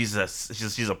think she's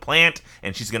a plant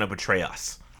and she's going to betray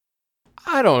us.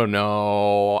 I don't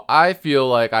know. I feel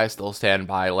like I still stand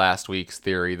by last week's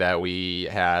theory that we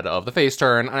had of the face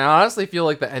turn. I honestly feel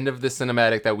like the end of this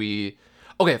cinematic that we...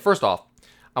 Okay, first off,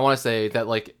 I want to say that,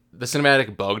 like, the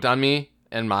cinematic bugged on me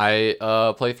in my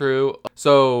playthrough.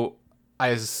 So I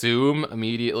assume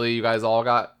immediately you guys all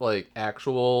got, like,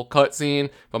 actual cutscene,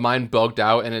 but mine bugged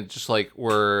out, and it just, like,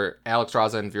 were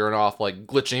Alexstrasza and Viranoth, like,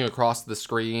 glitching across the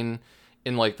screen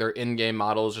in, like, their in-game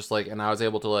models, just, like, and I was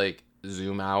able to, like,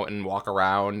 zoom out and walk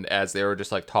around as they were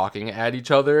just, like, talking at each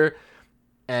other.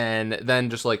 And then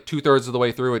just, like, 2/3 of the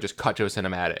way through, it just cut to a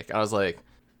cinematic. I was like...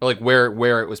 like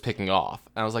where it was picking off.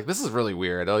 And I was like, this is really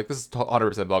weird. Like, this is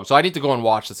 100% bug. So I need to go and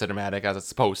watch the cinematic as it's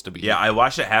supposed to be. Yeah, I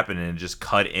watched it happen and it just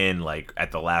cut in, like,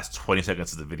 at the last 20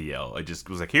 seconds of the video. I just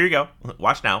was like, here you go.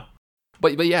 Watch now.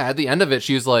 But yeah, at the end of it,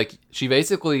 she was like, she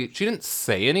didn't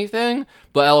say anything,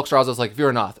 but Alexstrasza was like,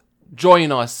 Viranoth,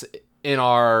 join us in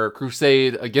our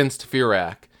crusade against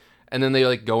Fyrakk. And then they,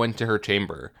 like, go into her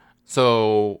chamber.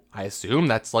 So I assume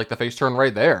that's, like, the face turn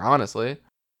right there, honestly.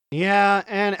 Yeah,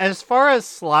 and as far as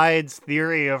Slide's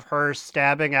theory of her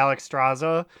stabbing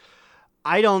Alexstrasza,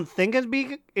 I don't think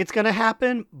it's going to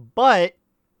happen, but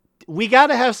we got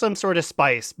to have some sort of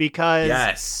spice,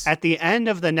 because at the end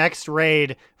of the next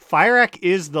raid, Fyrakk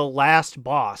is the last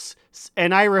boss,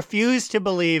 and I refuse to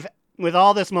believe, with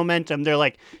all this momentum, they're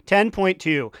like,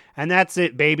 10.2, and that's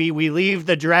it, baby. We leave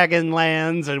the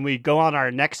Dragonlands and we go on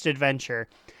our next adventure.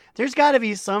 There's got to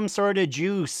be some sort of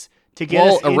juice to get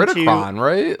us into... Iridikron,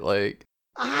 right? Like...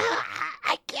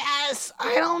 I guess.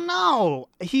 I don't know.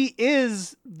 He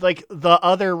is, like, the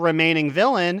other remaining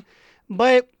villain,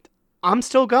 but I'm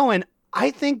still going. I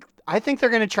think they're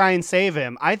going to try and save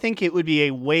him. I think it would be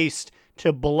a waste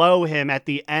to blow him at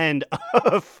the end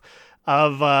of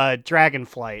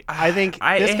Dragonflight. I think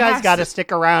this guy's got to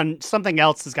stick around. Something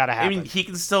else has got to happen. I mean, he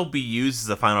can still be used as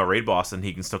a final raid boss, and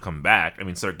he can still come back. I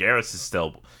mean,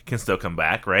 Sargeras can still come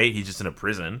back, right? He's just in a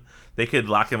prison. They could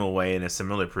lock him away in a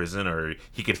similar prison, or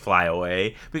he could fly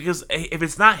away. Because if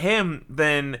it's not him,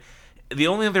 then the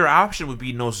only other option would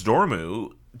be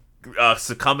Nosdormu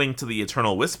succumbing to the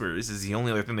Eternal Whispers is the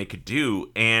only other thing they could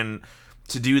do. And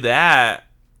to do that,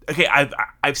 okay,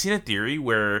 I've seen a theory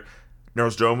where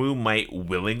Nosdormu might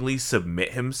willingly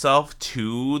submit himself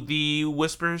to the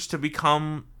Whispers to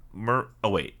become...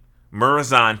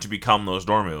 Murozond to become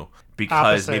Nozdormu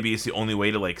because Opposite. maybe it's the only way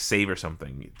to like save or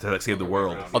something, to like save the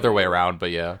world. Other way around,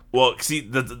 but yeah. Well, see,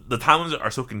 the timelines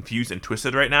are so confused and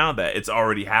twisted right now that it's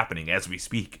already happening as we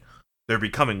speak. They're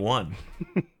becoming one.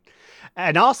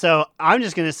 And also, I'm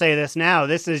just going to say this now.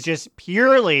 This is just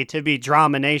purely to be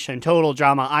Drama Nation, total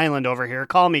Drama Island over here.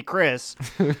 Call me Chris.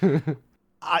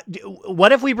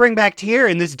 What if we bring back Tyr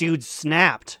and this dude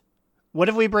snapped? What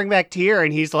if we bring back Tyr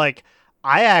and he's like,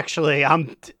 I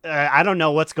don't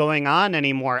know what's going on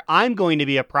anymore. I'm going to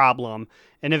be a problem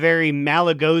in a very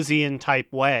Malagosian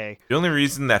type way. The only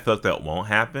reason that I feel like that won't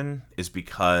happen is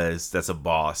because that's a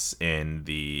boss in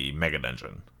the Mega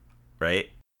Dungeon, right?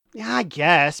 Yeah, I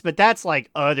guess, but that's like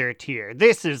other Tyr.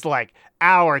 This is like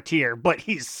our Tyr, but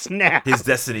he's snapped. His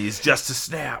destiny is just to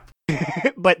snap.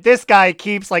 But this guy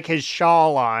keeps like his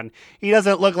shawl on. He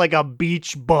doesn't look like a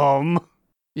beach bum.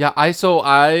 Yeah,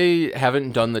 I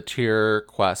haven't done the Tyr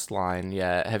quest line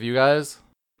yet. Have you guys?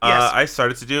 Yes. I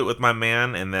started to do it with my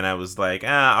man, and then I was like,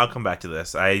 I'll come back to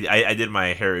this. I did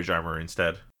my heritage armor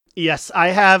instead. Yes,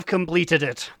 I have completed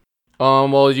it.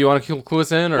 Well, do you want to clue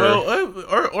us in, or?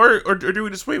 Well, or do we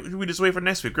just wait? Do we just wait for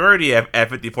next week? We're already at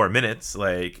 54 minutes.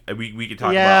 Like we could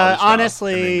talk about other stuff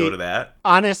and then go to that.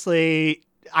 Honestly,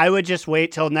 I would just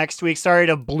wait till next week. Sorry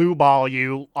to blue ball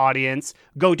you, audience.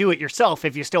 Go do it yourself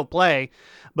if you still play.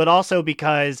 But also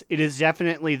because it is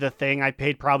definitely the thing I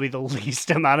paid probably the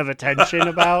least amount of attention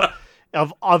about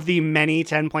of the many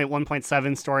 10.1.7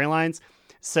 storylines.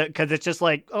 So, because it's just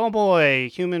like, oh boy,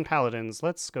 human paladins,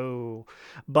 let's go.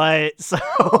 But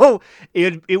so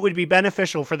it would be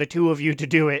beneficial for the two of you to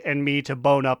do it and me to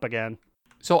bone up again.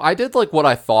 So I did like what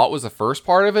I thought was the first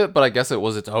part of it, but I guess it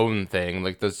was its own thing,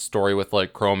 like the story with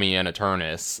like Chromie and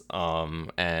Eternus,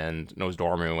 and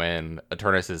Nozdormu and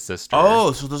Eternus' sister.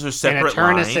 Oh, so those are separate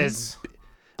and lines. Eternus'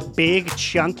 big,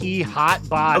 chunky, hot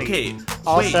body. Okay.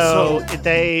 Also,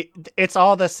 it's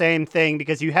all the same thing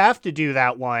because you have to do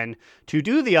that one to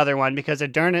do the other one because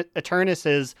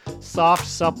Eternus's soft,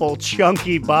 supple,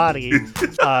 chunky body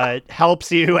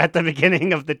helps you at the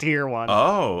beginning of the tier one.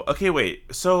 Oh, okay. Wait.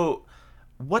 So,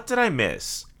 what did I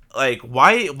miss? Like,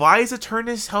 why is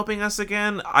Eternus helping us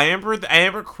again? I remember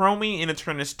Chromie and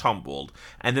Eternus tumbled,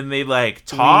 and then they like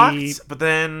talked, but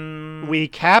then we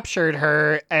captured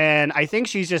her, and I think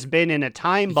she's just been in a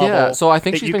time bubble. Yeah, so I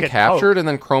think she's been captured, poke. and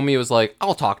then Chromie was like,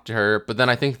 "I'll talk to her," but then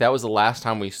I think that was the last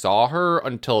time we saw her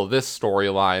until this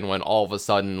storyline, when all of a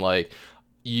sudden, like,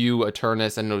 you,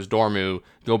 Eternus, and Nozdormu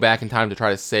go back in time to try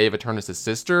to save Eternus'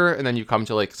 sister, and then you come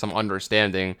to like some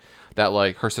understanding that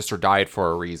like her sister died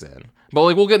for a reason. But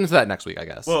like we'll get into that next week, I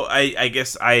guess. Well, I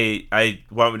guess why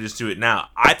don't we just do it now?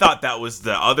 I thought that was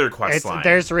the other quest line.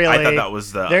 I thought that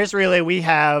was the... we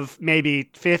have maybe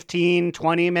 15,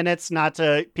 20 minutes not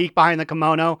to peek behind the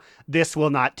kimono. This will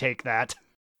not take that.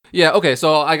 Yeah, okay,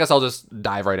 so I guess I'll just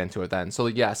dive right into it then. So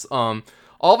yes, all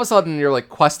of a sudden you're like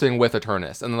questing with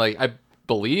Eternus, and like I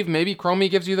believe maybe Chromie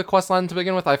gives you the quest line to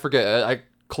begin with. I forget. I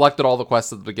collected all the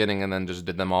quests at the beginning and then just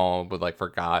did them all, but like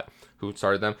forgot who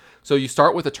started them. So you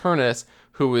start with Eternus,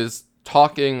 who is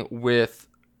talking with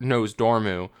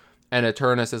Nozdormu, and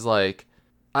Eternus is like,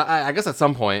 I guess at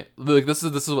some point, like this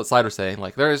is what Slider's saying,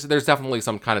 like there's definitely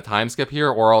some kind of time skip here,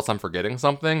 or else I'm forgetting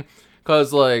something,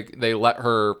 because like they let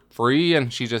her free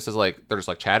and she just is like, they're just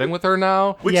like chatting with her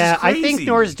now. Which is crazy. I think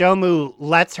Nozdormu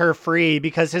lets her free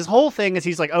because his whole thing is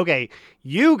he's like, okay,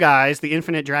 you guys, the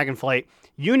Infinite Dragonflight,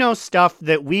 you know stuff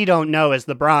that we don't know as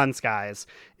the Bronze guys.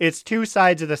 It's two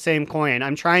sides of the same coin.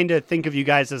 I'm trying to think of you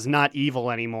guys as not evil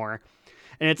anymore.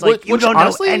 And it's like, you don't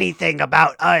honestly know anything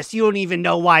about us. You don't even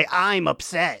know why I'm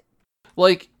upset.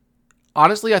 Like,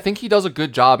 honestly, I think he does a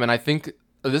good job, and I think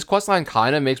this questline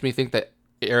kind of makes me think that,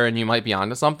 Aaron, you might be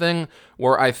onto something,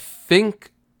 where I think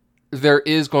there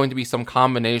is going to be some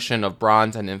combination of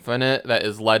Bronze and Infinite that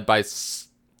is led by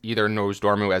either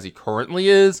Nozdormu as he currently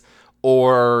is,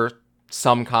 or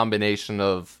some combination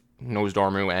of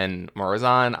Nozdormu and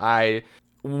Murozond.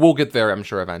 We'll get there, I'm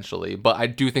sure, eventually, but I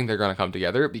do think they're going to come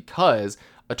together because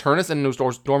Eternus and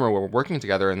Nozdormu were working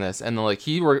together in this, and like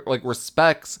he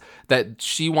respects that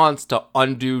she wants to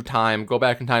undo time, go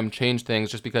back in time, change things,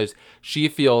 just because she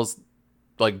feels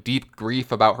like deep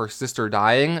grief about her sister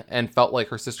dying and felt like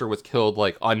her sister was killed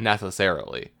like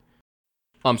unnecessarily.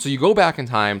 So you go back in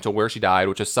time to where she died,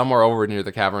 which is somewhere over near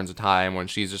the Caverns of Time, when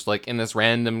she's just like in this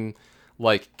random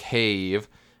like cave,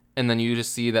 and then you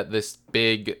just see that this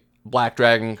big black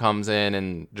dragon comes in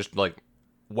and just like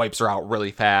wipes her out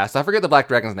really fast. I forget the black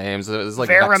dragon's names. It was like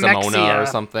Vexamona or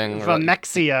something.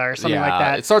 Vexamexia or something like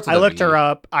that. It starts with I looked her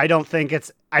up. I don't think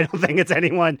it's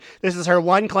anyone. This is her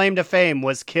one claim to fame,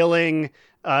 was killing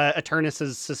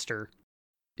Eternus' sister.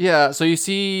 Yeah, so you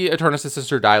see Eternus'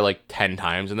 sister die like 10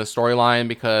 times in this storyline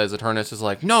because Eternus is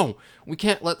like, no, we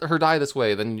can't let her die this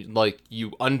way. Then like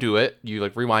you undo it, you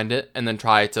like rewind it, and then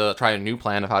try a new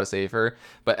plan of how to save her.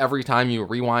 But every time you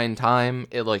rewind time,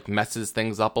 it like messes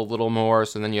things up a little more.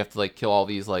 So then you have to like kill all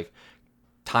these like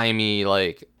timey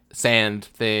like sand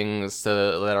things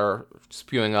that are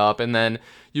spewing up, and then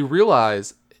you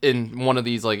realize in one of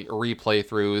these like replay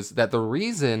throughs that the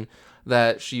reason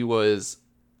that she was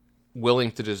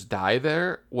willing to just die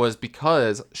there was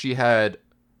because she had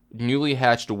newly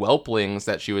hatched whelplings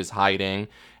that she was hiding,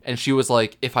 and she was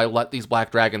like, if I let these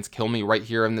black dragons kill me right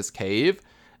here in this cave,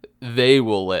 they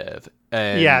will live.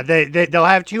 And yeah, they'll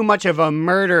have too much of a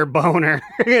murder boner,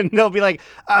 and they'll be like,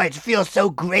 oh, it feels so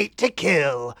great to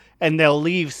kill, and they'll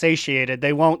leave satiated.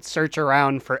 They won't search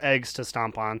around for eggs to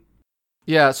stomp on.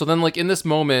 Yeah, so then like in this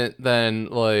moment, then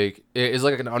like it is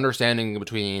like an understanding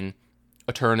between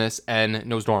Eternus and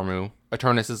Nozdormu.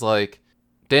 Eternus is like,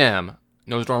 damn,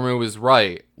 Nozdormu was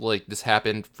right. Like, this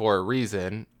happened for a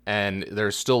reason, and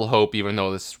there's still hope even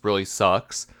though this really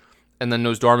sucks. And then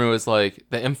Nozdormu is like,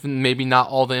 maybe not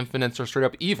all the infinites are straight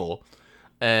up evil,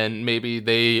 and maybe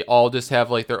they all just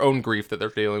have like their own grief that they're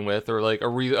dealing with, or like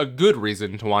a good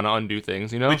reason to want to undo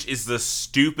things, you know? Which is the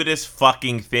stupidest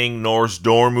fucking thing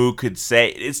Nozdormu could say.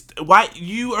 It's why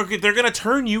they're gonna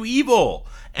turn you evil.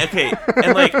 Okay,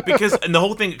 and like and the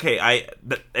whole thing. Okay,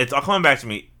 it's all coming back to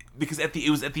me because it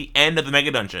was at the end of the Mega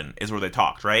Dungeon is where they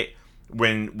talked, right?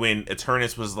 When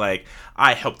Eternus was like,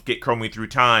 I helped get Chromie through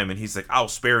time, and he's like, I'll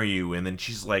spare you, and then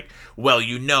she's like, well,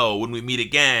 when we meet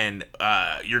again,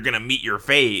 you're gonna meet your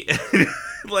fate.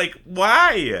 Like,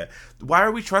 why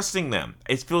are we trusting them?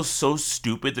 It feels so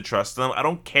stupid to trust them. I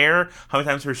don't care how many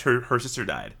times her sister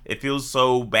died. It feels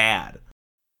so bad.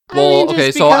 Well,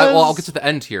 okay, so I'll get to the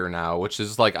end here now, which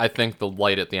is like, I think the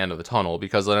light at the end of the tunnel,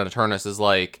 because then Eternus is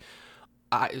like,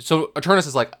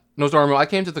 Nozdormu, I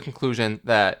came to the conclusion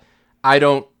that I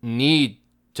don't need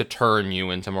to turn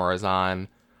you into Morazan.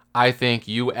 I think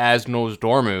you as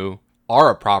Nozdormu are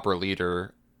a proper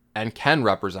leader and can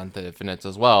represent the Infinites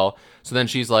as well. So then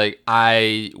she's like,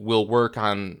 I will work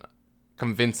on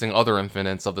convincing other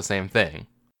Infinites of the same thing.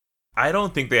 I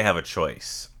don't think they have a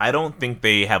choice. I think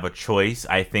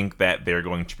that they're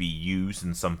going to be used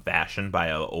in some fashion by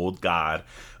an old god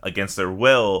against their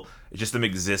will. Just them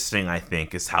existing, I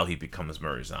think, is how he becomes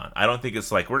Murozond. I don't think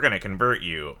it's like, we're going to convert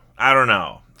you. I don't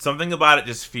know. Something about it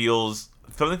just feels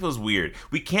weird.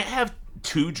 We can't have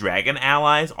two dragon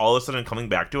allies all of a sudden coming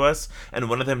back to us and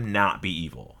one of them not be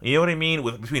evil. You know what I mean?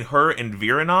 Between her and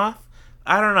Viranoth?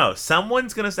 I don't know.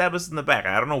 Someone's going to stab us in the back.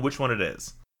 I don't know which one it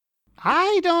is.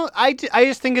 I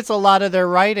just think it's a lot of their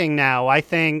writing now. I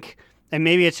think, and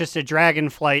maybe it's just a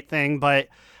Dragonflight thing, but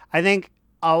I think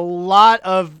a lot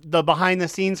of the behind the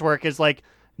scenes work is like,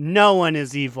 no one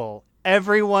is evil.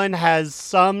 Everyone has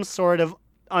some sort of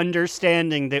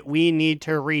understanding that we need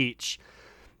to reach.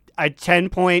 A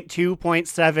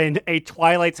 10.2.7, a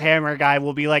Twilight's Hammer guy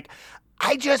will be like,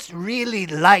 I just really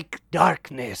like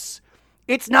darkness.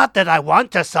 It's not that I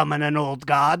want to summon an old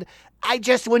god.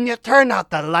 When you turn out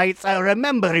the lights, I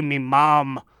remember me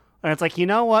mom. And it's like, you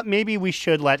know what? Maybe we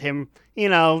should let him,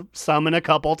 summon a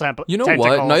couple tentacles. You know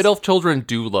what? Night Elf children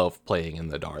do love playing in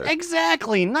the dark.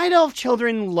 Exactly. Night Elf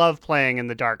children love playing in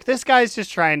the dark. This guy's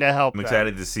just trying to help them.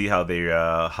 Excited to see how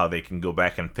they can go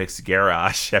back and fix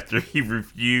Garrosh after he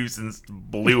refused and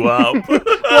blew up.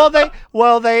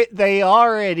 They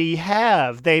already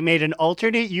have. They made an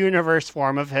alternate universe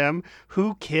form of him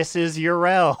who kisses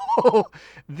Yrel.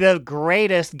 The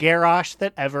greatest Garrosh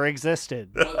that ever existed.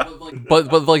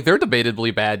 But like they're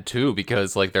debatably bad too,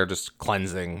 because like they're just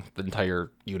cleansing the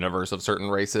entire universe of certain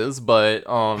races. But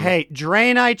hey,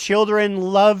 Draenei children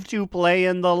love to play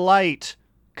in the light.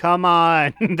 Come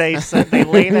on. They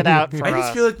laid it out for us. I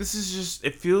just feel like this is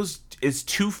it's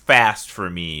too fast for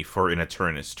me for an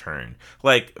Eternus turn.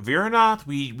 Like Viranoth,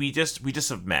 we just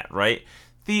have met, right?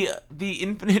 The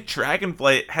Infinite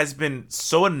Dragonflight has been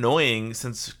so annoying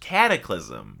since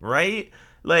Cataclysm, right?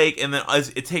 Like, and then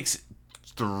it takes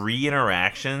 3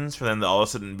 interactions for them to all of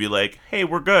a sudden be like, hey,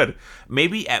 we're good.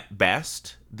 Maybe at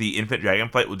best, the Infinite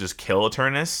Dragonflight will just kill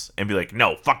Eternus and be like,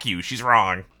 no, fuck you, she's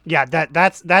wrong. Yeah,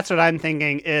 that's what I'm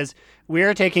thinking is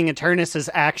we're taking Eternus's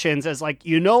actions as like,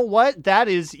 you know what? That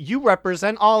is, you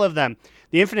represent all of them.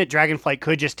 The Infinite Dragonflight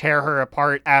could just tear her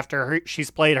apart after she's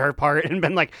played her part and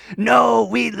been like, no,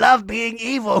 we love being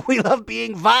evil. We love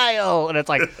being vile. And it's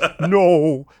like,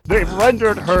 no, they've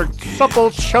rendered her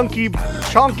supple, chunky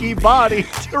body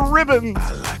to ribbons.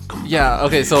 Yeah,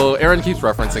 okay, so Aaron keeps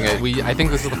referencing it. I think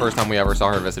this is the first time we ever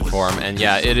saw her visage form. And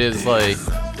yeah, it is like,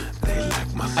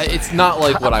 It's not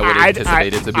like what I would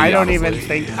anticipate it to be. I don't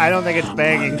honestly. I don't think it's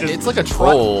banging. It's like a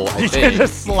troll, I think.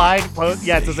 Just Slide post.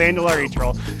 Yeah, it's a Zandalari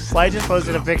troll. Slide just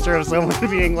posted a picture of someone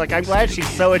being like, "I'm glad she's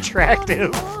so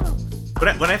attractive."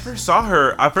 When I first saw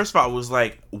her, I first thought was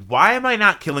like, why am I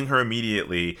not killing her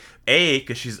immediately? A,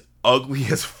 because she's ugly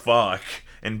as fuck,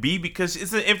 and B, because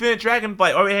it's an infinite dragonflight.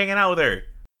 Why are we hanging out with her?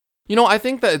 You know, I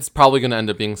think that it's probably going to end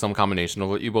up being some combination of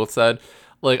what you both said.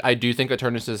 Like, I do think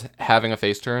Eternus is having a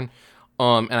face turn,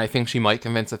 and I think she might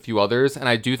convince a few others, and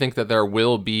I do think that there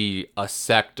will be a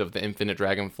sect of the Infinite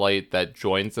Dragonflight that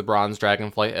joins the Bronze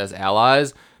Dragonflight as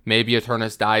allies. Maybe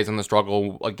Eternus dies in the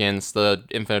struggle against the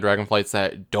Infinite Dragonflights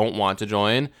that don't want to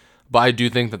join, but I do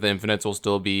think that the Infinites will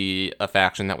still be a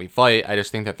faction that we fight. I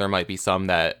just think that there might be some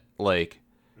that, like,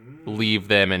 leave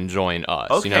them and join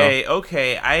us. Okay, you know?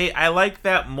 okay. I like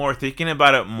that more. Thinking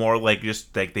about it more like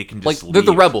just like they can just like they're the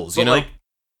leave. rebels, you know? Like,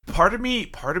 part of me,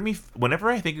 whenever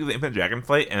I think of the Infinite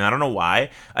Dragonflight, and I don't know why,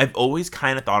 I've always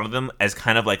kind of thought of them as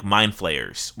kind of like mind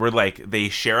flayers, where like they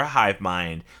share a hive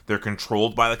mind, they're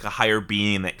controlled by like a higher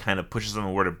being that kind of pushes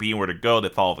them where to be and where to go. They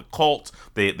follow the cult,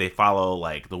 they follow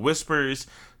like the whispers.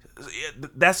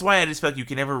 That's why I just feel like you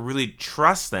can never really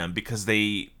trust them because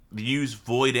they use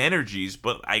void energies.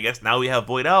 But I guess now we have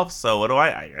void elves, so what do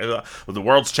well, the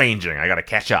world's changing. I gotta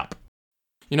catch up.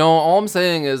 You know, all I'm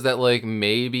saying is that, like,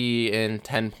 maybe in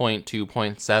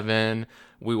 10.2.7,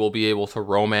 we will be able to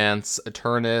romance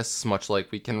Eternus, much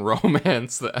like we can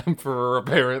romance the Emperor,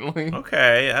 apparently.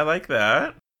 Okay, I like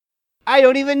that. I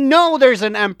don't even know there's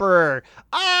an Emperor!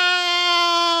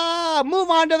 Ah! Move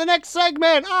on to the next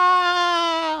segment!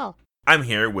 Ah! I'm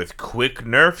here with quick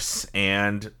nerfs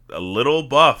and little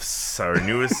buffs, our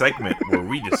newest segment where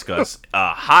we discuss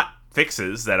hot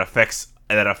fixes that affects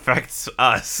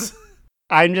us.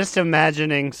 I'm just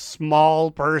imagining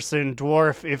small person,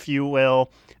 dwarf, if you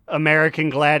will, American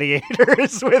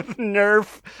gladiators with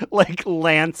Nerf, like,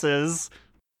 lances.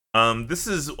 This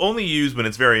is only used when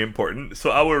it's very important, so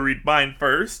I will read mine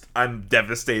first. I'm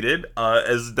devastated.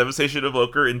 As Devastation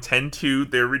Evoker in 10.2,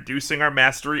 they're reducing our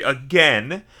mastery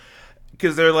again,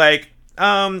 because they're like,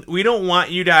 we don't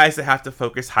want you guys to have to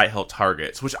focus high health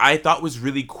targets, which I thought was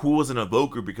really cool as an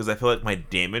evoker because I feel like my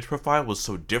damage profile was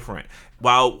so different.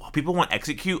 While people want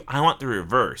execute, I want the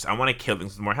reverse. I want to kill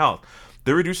things with more health.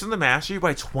 They're reducing the mastery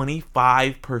by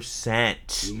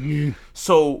 25%.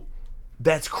 So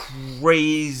that's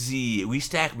crazy. We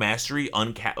stack mastery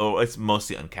uncapped. Oh, it's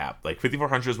mostly uncapped. Like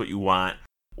 5,400 is what you want.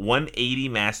 180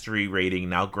 mastery rating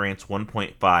now grants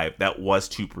 1.5. That was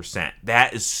 2%.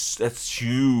 That's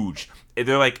huge.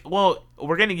 They're like, well,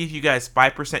 we're gonna give you guys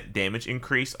 5% damage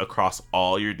increase across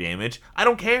all your damage. I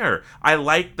don't care. I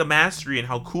like the mastery and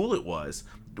how cool it was.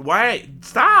 Why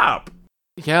stop?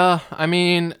 Yeah, I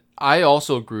mean, I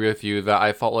also agree with you that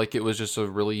I felt like it was just a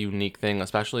really unique thing,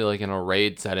 especially like in a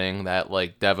raid setting that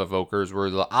like dev evokers were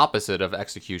the opposite of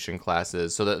execution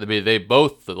classes, so that they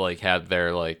both like had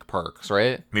their like perks,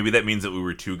 right? Maybe that means that we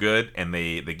were too good and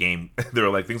the game they were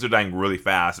like things are dying really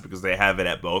fast because they have it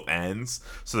at both ends,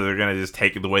 so they're gonna just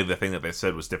take it the way the thing that they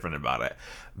said was different about it.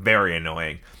 Very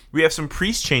annoying. We have some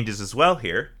priest changes as well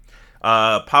here.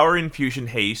 Power infusion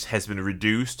haste has been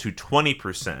reduced to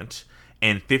 20%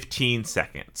 in 15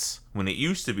 seconds, when it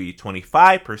used to be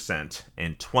 25%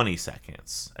 in 20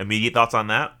 seconds. Immediate thoughts on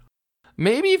that?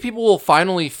 Maybe people will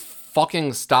finally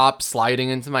fucking stop sliding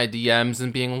into my DMs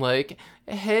and being like,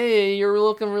 hey, you're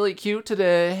looking really cute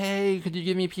today. Hey, could you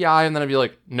give me PI? And then I'd be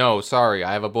like, no, sorry,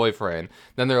 I have a boyfriend.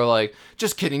 Then they're like,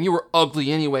 just kidding, you were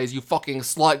ugly anyways, you fucking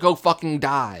slut, go fucking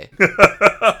die.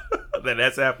 That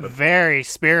has happened. Very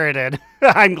spirited.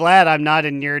 I'm glad I'm not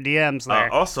in your DMs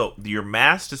there. Also, your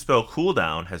Mass Dispel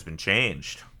cooldown has been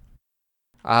changed.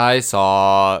 I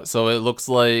saw. So it looks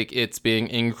like it's being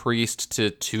increased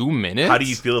to 2 minutes. How do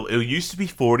you feel? It used to be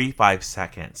 45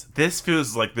 seconds. This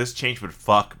feels like this change would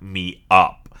fuck me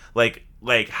up. Like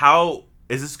how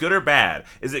is this good or bad?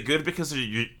 Is it good because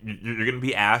you're going to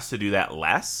be asked to do that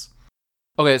less?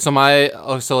 Okay, so I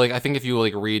think if you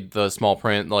like read the small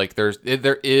print, like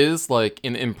there is like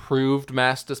an improved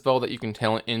Mass Dispel that you can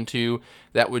talent into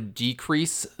that would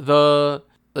decrease the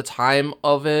time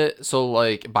of it. So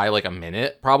like by like a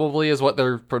minute probably is what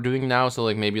they're doing now. So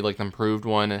like maybe like the improved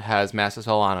one has Mass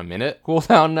Dispel on a minute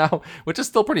cooldown now, which is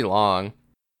still pretty long.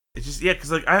 It's just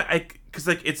because like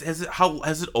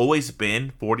has it always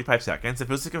been 45 seconds? It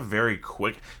feels like a very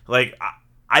quick like.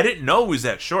 I didn't know it was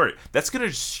that short. That's going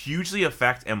to hugely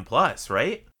affect M+,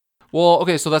 right? Well,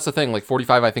 okay, so that's the thing. Like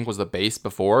 45, I think, was the base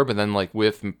before, but then like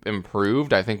with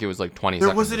improved, I think it was like 20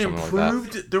 seconds or something like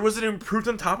that. There was an improved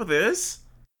on top of this?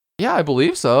 Yeah, I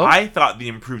believe so. I thought the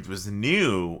improved was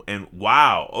new, and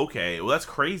wow, okay, well that's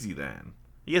crazy then.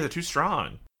 You guys are too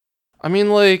strong. I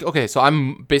mean, like, okay, so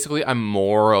I'm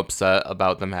more upset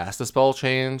about the Master Spell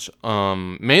change,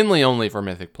 mainly only for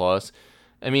Mythic Plus.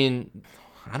 I mean,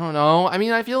 I don't know. I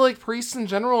mean, I feel like priests in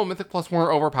general, Mythic Plus weren't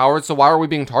overpowered, so why are we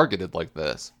being targeted like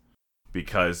this?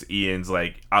 Because Ian's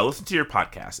like, I'll listen to your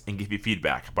podcast and give you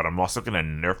feedback, but I'm also gonna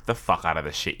nerf the fuck out of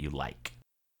the shit you like.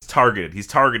 He's targeted. He's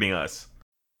targeting us.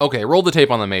 Okay, roll the tape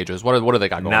on the mages. What do they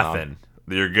got going on? Nothing.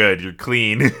 You're good. You're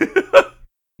clean.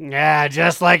 Yeah,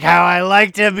 just like how I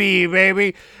like to be,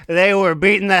 baby. They were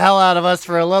beating the hell out of us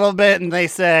for a little bit, and they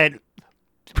said,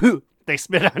 they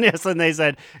spit on us, and they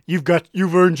said, "You've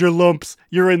earned your lumps.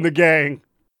 You're in the gang."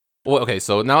 Well, okay,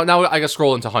 so now I guess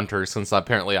scroll into Hunters, since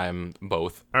apparently I'm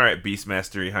both. All right, Beast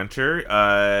Mastery Hunter.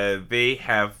 They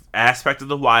have Aspect of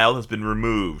the Wild has been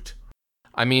removed.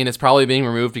 I mean, it's probably being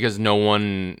removed because no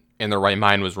one in their right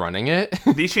mind was running it.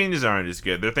 These changes aren't as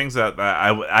good. They're things that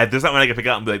there's not one I can pick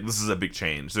out and be like, this is a big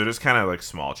change. They're just kind of like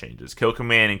small changes. Kill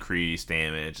command, increase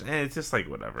damage. It's just like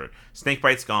whatever. Snake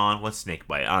Bite's gone. What's Snake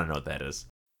Bite? I don't know what that is.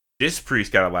 Disc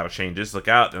Priest got a lot of changes. Look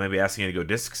out. They might be asking you to go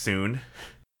disc soon.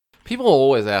 People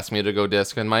always ask me to go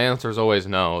disc, and my answer is always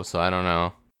no, so I don't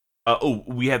know.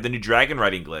 We have the new dragon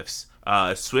riding glyphs.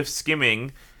 Swift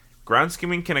skimming. Ground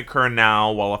skimming can occur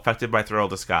now while affected by Thrill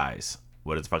of the Skies.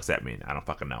 What the fuck does that mean? I don't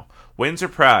fucking know. Win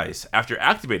Surprise. After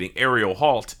activating Aerial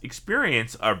Halt,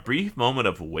 experience a brief moment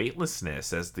of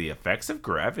weightlessness as the effects of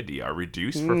gravity are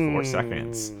reduced for 4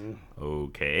 seconds.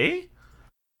 Okay.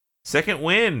 Second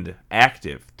Wind.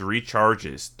 Active. 3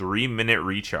 charges. 3-minute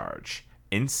recharge.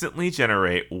 Instantly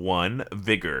generate 1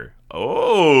 vigor.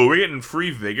 Oh, we're getting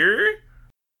free vigor?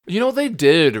 You know, they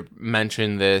did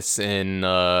mention this in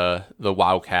the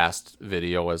WoWcast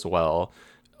video as well.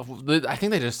 I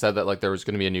think they just said that like there was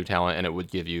going to be a new talent and it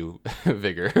would give you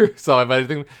vigor. So I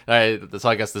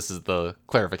guess this is the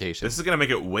clarification. This is going to make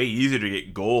it way easier to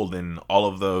get gold in all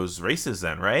of those races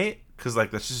then, right? Because like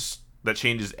that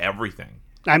changes everything.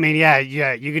 I mean, yeah,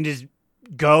 you can just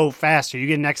go faster. You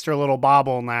get an extra little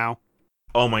bobble now.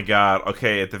 Oh my god.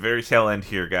 Okay, at the very tail end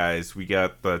here, guys, we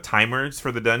got the timers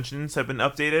for the dungeons have been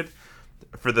updated.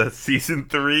 For the Season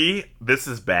 3, this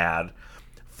is bad.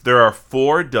 There are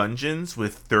 4 dungeons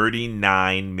with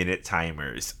 39-minute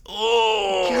timers.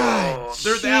 Oh, God,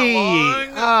 they're that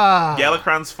long.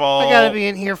 Galakrond's Fall. I gotta be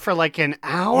in here for like an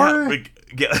hour.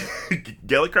 Yeah,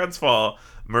 Galakrond's Fall,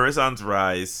 Murazon's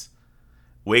Rise,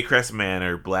 Waycrest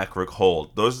Manor, Blackrook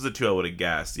Hold. Those are the 2 I would have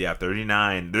guessed. Yeah,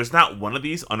 39. There's not one of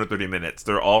these under 30 minutes.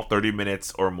 They're all 30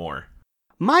 minutes or more.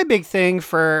 My big thing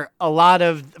for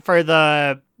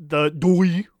the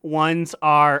Doi ones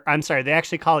they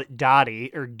actually call it Dottie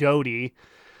or Dodie.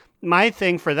 My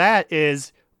thing for that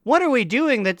is, what are we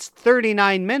doing that's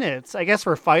 39 minutes? I guess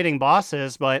we're fighting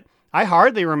bosses, but I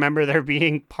hardly remember there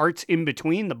being parts in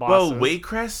between the bosses. Well,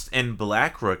 Waycrest and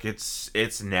Blackrook,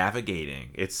 it's navigating.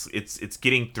 It's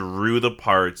getting through the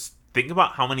parts. Think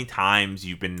about how many times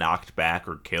you've been knocked back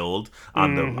or killed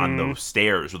on the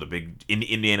stairs with a big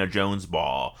Indiana Jones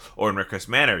ball, or in Waycrest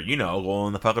Manor,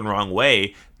 going the fucking wrong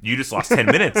way. You just lost 10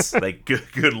 minutes. Like,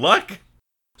 good luck.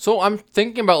 So I'm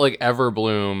thinking about like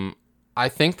Everbloom. I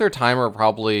think their timer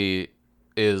probably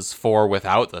is 4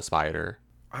 without the spider.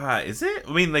 Is it?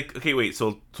 I mean, like, okay, wait.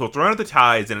 So Throne of the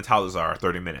Tides and a Talazar are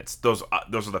 30 minutes. Those are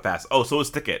the fast. Oh, so is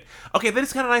Thicket. Okay, that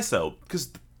is kind of nice though,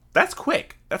 because that's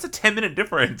quick. That's a 10-minute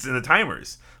difference in the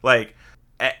timers. Like,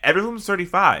 Everbloom's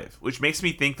 35, which makes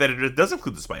me think that it does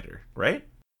include the spider, right?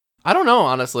 I don't know,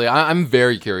 honestly. I'm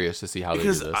very curious to see how they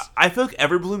do this. I feel like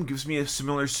Everbloom gives me a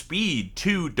similar speed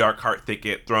to Darkheart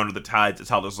Thicket, Throne of the Tides, and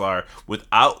Talazar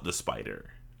without the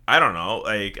spider. I don't know.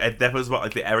 Like, that was about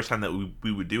like the average time that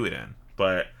we would do it in.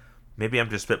 But maybe I'm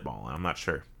just spitballing. I'm not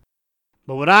sure.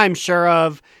 But what I'm sure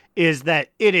of is that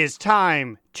it is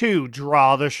time to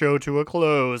draw the show to a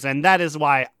close. And that is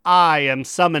why I am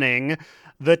summoning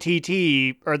the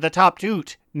TT, or the top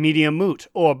toot, medium moot,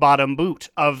 or bottom boot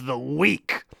of the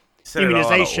week. Set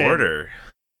immunization. It all out of order.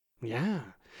 Yeah.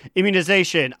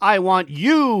 Immunization. I want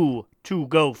you to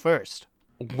go first.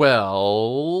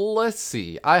 Well, let's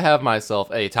see. I have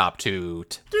myself a top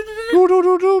toot.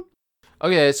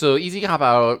 Okay, so easy cop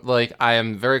out. Like, I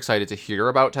am very excited to hear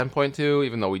about 10.2,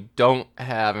 even though we don't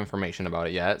have information about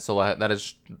it yet. So that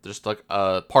is just like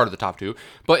a part of the top 2.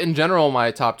 But in general, my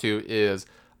top 2 is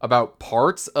about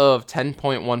parts of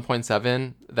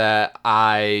 10.1.7 that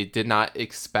I did not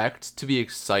expect to be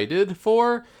excited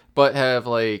for, but have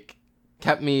like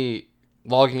kept me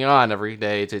logging on every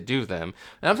day to do them.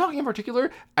 And I'm talking in particular,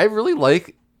 I really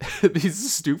like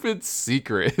these stupid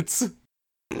secrets.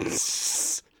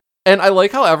 And I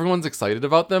like how everyone's excited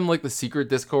about them. Like, the secret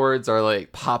discords are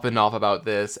like popping off about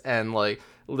this, and like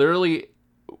literally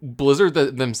Blizzard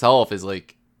themselves is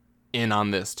like in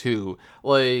on this too.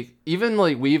 Like even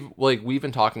like we've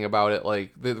been talking about it.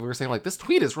 Like we were saying like this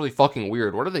tweet is really fucking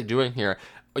weird. What are they doing here?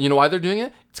 You know why they're doing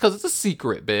it? It's because it's a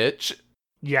secret, bitch.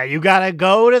 Yeah, you gotta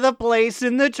go to the place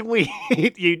in the tweet.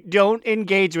 You don't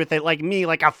engage with it like me,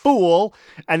 like a fool,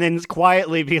 and then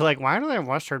quietly be like, why do they have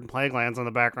Western Plaguelands in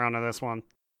the background of this one?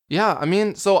 Yeah, I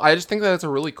mean, so I just think that it's a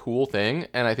really cool thing,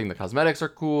 and I think the cosmetics are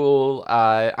cool.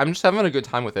 I'm just having a good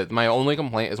time with it. My only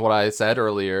complaint is what I said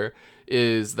earlier,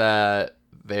 is that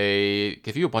they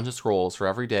give you a bunch of scrolls for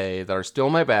every day that are still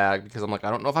in my bag, because I'm like,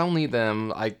 I don't know if I'll need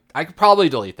them. I could probably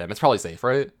delete them. It's probably safe,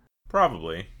 right?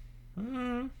 Probably.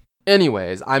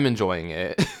 Anyways, I'm enjoying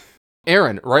it.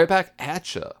 Aaron, right back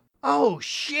at ya. Oh,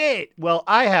 shit. Well,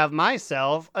 I have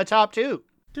myself a top 2.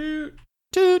 Toot.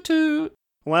 Toot toot.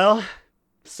 Well,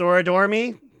 Sora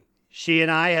Dormy, she and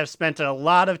I have spent a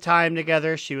lot of time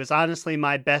together. She was honestly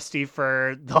my bestie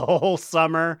for the whole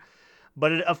summer,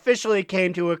 but it officially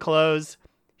came to a close.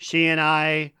 She and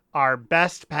I are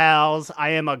best pals.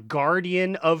 I am a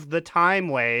guardian of the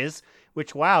Timeways,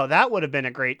 which, wow, that would have been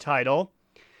a great title.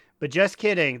 But just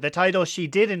kidding. The title she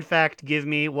did, in fact, give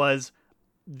me was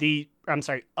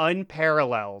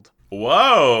Unparalleled.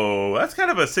 Whoa, that's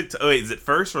kind of a sick... wait, is it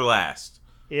first or last?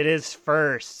 It is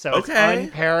first. So okay. It's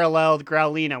Unparalleled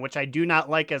Growlina, which I do not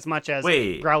like as much as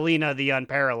Growlina the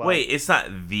Unparalleled. Wait, it's not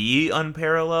the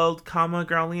Unparalleled,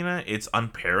 Growlina? It's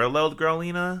Unparalleled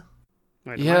Growlina?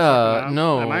 Wait, yeah,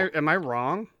 no. Am I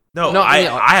wrong? No,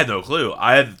 I had no clue.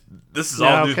 This is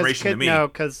all new information to me. No,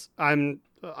 because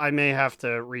I may have to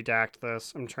redact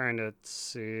this. I'm trying to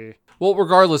see. Well,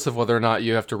 regardless of whether or not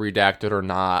you have to redact it or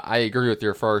not, I agree with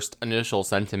your first initial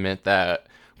sentiment that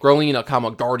Growlina,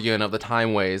 Guardian of the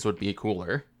Timeways would be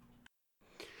cooler.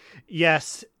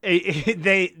 Yes,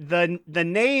 the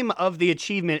name of the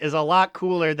achievement is a lot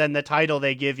cooler than the title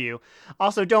they give you.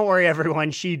 Also, don't worry, everyone.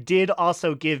 She did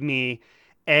also give me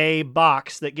a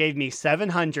box that gave me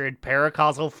 700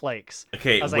 Paracausal Flakes.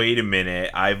 Okay, wait a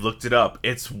minute. I've looked it up.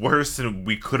 It's worse than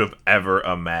we could have ever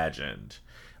imagined.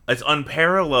 It's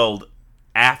Unparalleled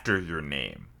after your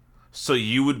name. So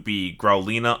you would be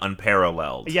Growlina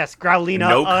Unparalleled. Yes, Growlina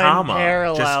no comma,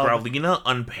 Unparalleled. Just Growlina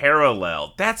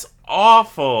Unparalleled. That's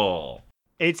awful.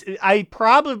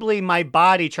 My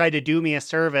body tried to do me a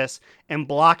service and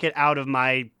block it out of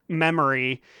my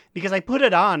memory because I put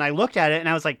it on, I looked at it, and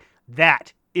I was like,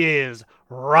 that is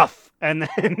rough. And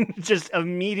then just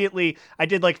immediately, I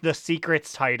did like the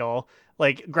secrets title,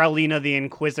 like Growlina the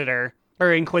Inquisitor,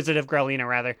 or Inquisitive Growlina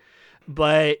rather.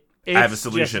 But it's I have a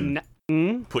solution.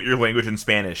 Put your language in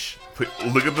Spanish.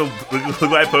 Look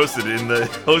what I posted in the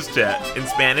host chat. In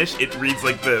Spanish, it reads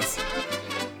like this.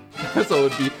 So it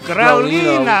would be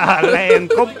Growlina la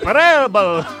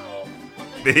Incomparable.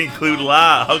 They include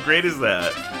La. How great is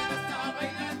that?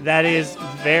 That is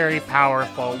very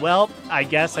powerful. Well, I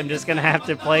guess I'm just going to have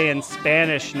to play in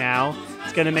Spanish now.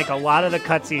 It's going to make a lot of the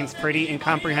cutscenes pretty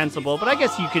incomprehensible, but I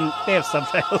guess they have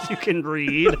subtitles you can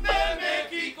read.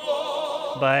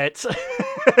 But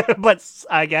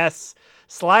I guess,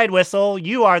 Slide Whistle,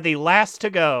 you are the last to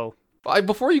go.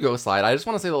 Before you go, Slide, I just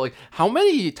want to say that, like, how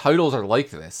many titles are like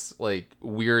this? Like,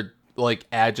 weird, like,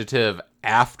 adjective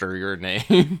after your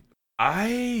name?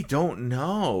 I don't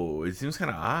know. It seems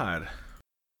kind of odd.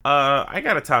 I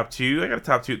got a top 2. I got a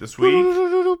top 2 this week.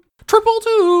 Triple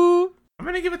 2! I'm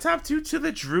going to give a top 2 to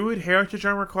the Druid Heritage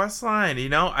Armor questline. You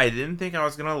know, I didn't think I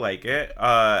was going to like it.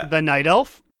 The Night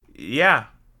Elf? Yeah.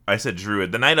 I said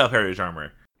Druid. The Night Elf Heritage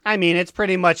Armor. I mean, it's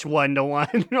pretty much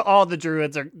 1-to-1. All the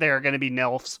Druids are going to be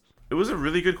Nilfs. It was a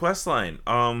really good questline.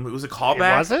 It was a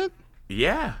callback. Was it?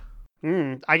 Yeah.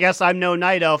 I guess I'm no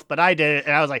Night Elf, but I did it,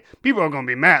 and I was like, people are going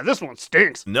to be mad. This one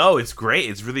stinks. No, it's great.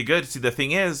 It's really good. See, the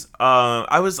thing is,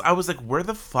 I was like, where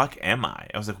the fuck am I?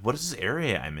 I was like, what is this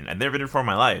area I'm in? I've never been before in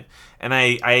my life. And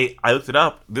I looked it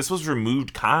up. This was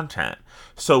removed content.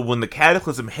 So when the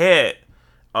Cataclysm hit,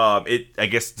 it, I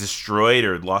guess, destroyed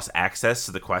or lost access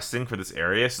to the questing for this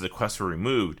area, so the quests were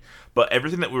removed. But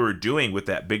everything that we were doing with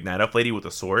that big Night Elf lady with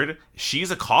the sword, she's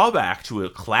a callback to a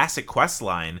classic quest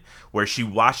line where she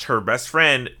watched her best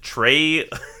friend, Trey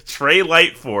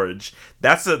Lightforge.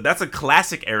 That's a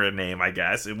classic era name, I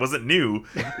guess. It wasn't new.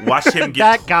 Watched him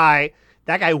get...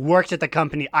 That guy worked at the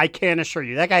company, I can assure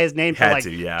you. That guy is named for,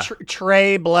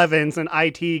 Trey Blevins, an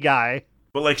IT guy.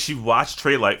 But, like, she watched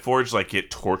Trey Lightforge, like, get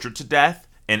tortured to death.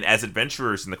 And as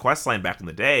adventurers in the questline back in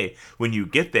the day, when you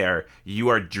get there,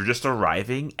 you're just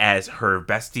arriving as her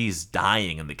bestie's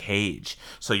dying in the cage.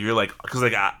 So you're like, because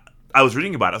like I was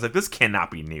reading about it, I was like, this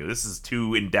cannot be new. This is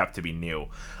too in depth to be new.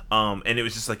 And it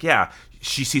was just like, yeah,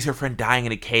 she sees her friend dying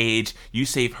in a cage. You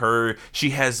save her.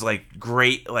 She has like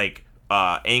great like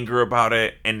anger about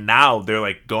it, and now they're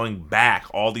like going back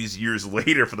all these years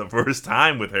later for the first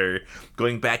time with her,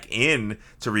 going back in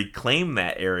to reclaim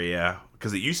that area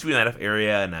because it used to be an enough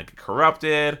area and got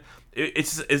corrupted.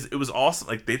 It was awesome.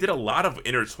 Like they did a lot of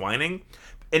intertwining,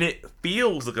 and it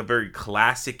feels like a very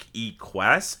classic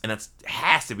quest, and it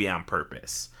has to be on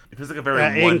purpose. It feels like a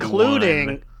very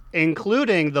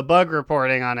including the bug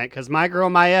reporting on it, because my girl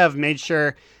Maev made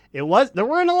sure there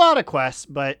weren't a lot of quests,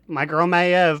 but my girl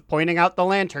Maev pointing out the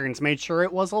lanterns made sure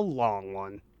it was a long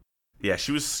one. Yeah,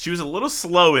 she was a little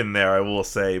slow in there, I will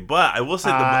say, but I will say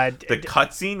the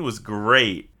cutscene was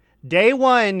great. Day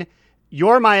one,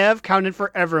 your Maev counted for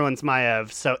everyone's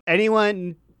Maev, so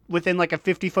anyone within like a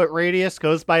 50-foot radius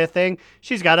goes by a thing,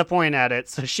 she's got to point at it.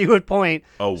 So she would point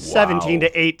 17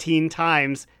 to 18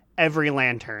 times every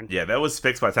lantern. Yeah, that was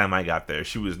fixed by the time I got there.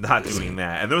 She was not doing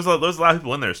that, and there was a lot of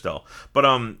people in there still.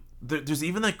 But there's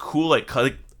even like cool I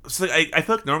feel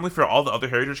like normally for all the other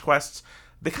heritage quests,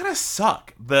 they kind of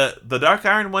suck. The Dark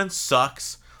Iron one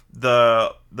sucks.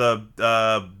 The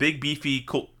big beefy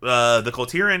the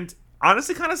Coltirian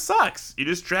honestly kind of sucks. You're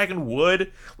just dragging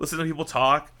wood, listening to people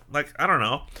talk. Like, I don't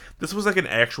know. This was like an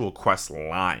actual quest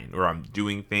line where I'm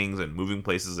doing things and moving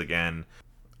places again.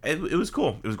 It was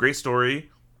cool. It was a great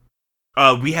story.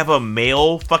 We have a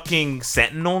male fucking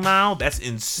sentinel now. That's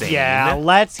insane. Yeah,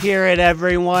 let's hear it,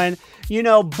 everyone. You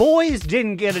know, boys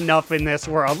didn't get enough in this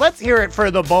world. Let's hear it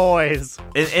for the boys.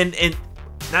 And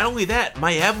not only that,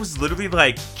 Maev was literally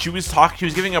like, she was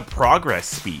giving a progress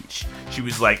speech. She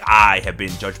was like, I have been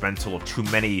judgmental of too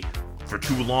many for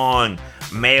too long.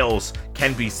 Males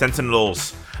can be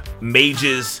sentinels.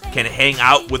 Mages can hang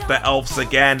out with the elves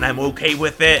again. I'm okay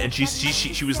with it. And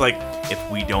she was like,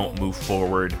 if we don't move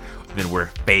forward, then we're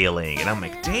failing. And I'm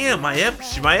like, damn,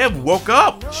 Maev woke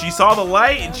up. She saw the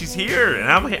light and she's here, and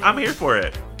I'm here for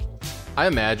it. I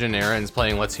imagine Aaron's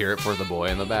playing Let's Hear It for the Boy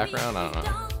in the background. I don't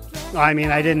know. I mean,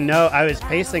 I didn't know. I was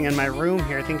pacing in my room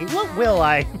here thinking, what will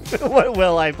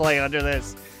I play under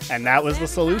this? And that was the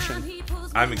solution.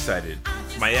 I'm excited.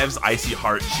 Maev's icy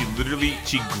heart,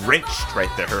 she grinched right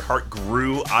there. Her heart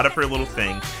grew out of her little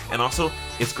thing. And also,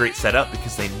 it's great setup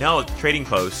because they know at the trading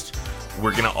post,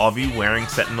 we're gonna all be wearing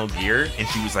Sentinel gear, and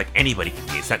she was like, anybody can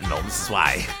be a Sentinel, this is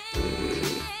why.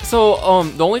 So,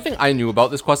 the only thing I knew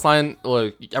about this questline,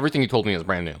 like, everything you told me is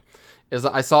brand new, is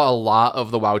that I saw a lot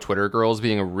of the WoW Twitter girls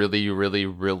being really, really,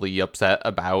 really upset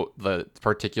about the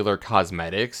particular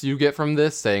cosmetics you get from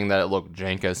this, saying that it looked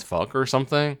jank as fuck or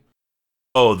something.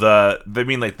 Oh, they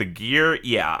mean like the gear?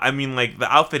 Yeah, I mean like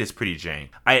the outfit is pretty jank.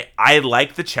 I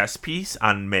like the chest piece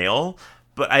on male,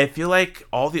 but I feel like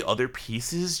all the other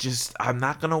pieces just, I'm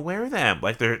not gonna wear them.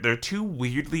 Like they're too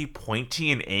weirdly pointy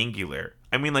and angular.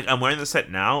 I mean, like I'm wearing the set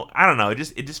now. I don't know. It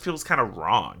just feels kind of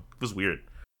wrong. It was weird.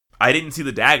 I didn't see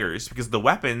the daggers because the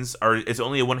weapons it's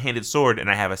only a one-handed sword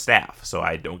and I have a staff, so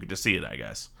I don't get to see it, I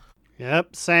guess.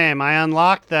 Yep, same. I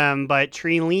unlocked them, but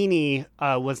Trilini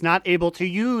was not able to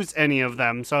use any of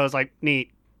them, so I was like,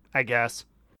 neat, I guess.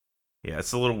 Yeah,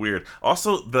 it's a little weird.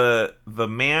 Also, the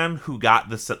man who got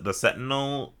the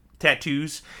Sentinel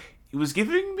tattoos, he was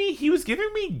giving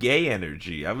me gay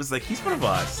energy. I was like, he's one of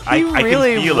us. I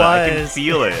can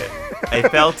feel it. I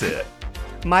felt it.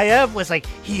 Maev was like,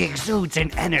 he exudes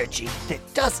an energy that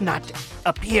does not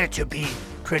appear to be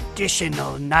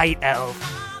traditional night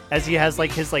elf. As he has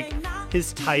like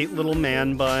his tight little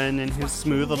man bun and his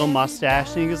smooth little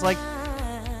mustache, and he was like,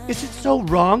 is it so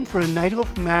wrong for a night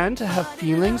elf man to have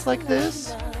feelings like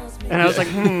this? And I was like,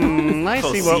 I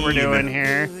see what we're doing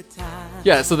here.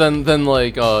 Yeah, so then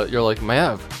like you're like,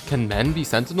 Maev, can men be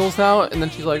sentinels now? And then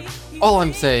she's like, all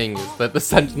I'm saying is that the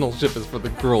sentinel ship is for the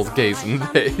girls, gays, and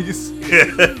theys.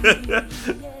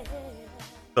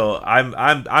 So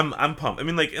I'm pumped. I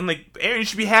mean, like Aaron, you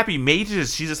should be happy.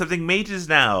 Mages, she's accepting mages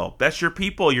now. That's your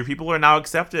people. Your people are now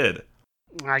accepted.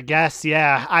 I guess,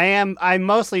 yeah. I'm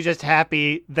mostly just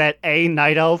happy that a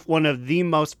night elf, one of the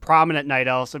most prominent night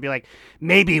elves, will be like,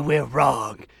 maybe we're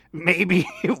wrong. Maybe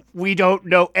we don't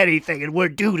know anything and we're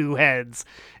doo-doo heads.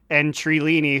 And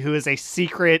Trilini, who is a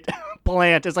secret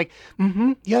plant, is like,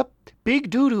 yep, big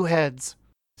doo-doo heads.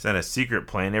 It's not a secret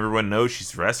plan. Everyone knows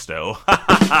she's Resto.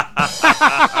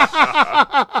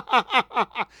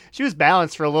 She was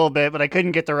balanced for a little bit, but I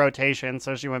couldn't get the rotation,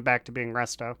 so she went back to being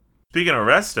Resto. Speaking of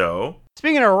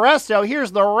Resto,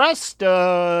 here's the rest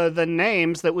of the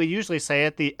names that we usually say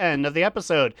at the end of the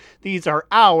episode. These are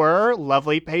our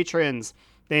lovely patrons.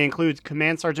 They include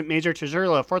Command Sergeant Major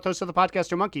Chizurla, fourth host of the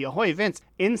Podcaster Monkey, Ahoy Vince,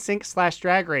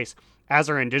 InSync/Drag Race,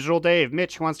 Azar and Digital Dave,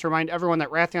 Mitch, who wants to remind everyone that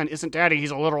Rathion isn't daddy,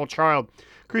 he's a literal child,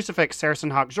 Crucifix, Saracen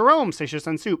Hawk, Jerome,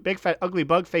 Satious Soup, Big Fat Ugly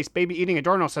Bug Face Baby Eating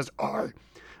Adorno says,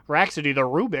 Rhapsody the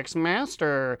Rubik's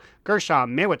Master,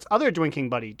 Gershom, Mewit's other drinking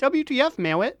buddy, WTF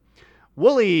Mewit,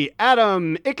 Wooly,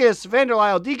 Adam, Ickis,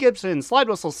 Vanderlyle, D. Gibson, Slide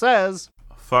Whistle says,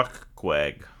 fuck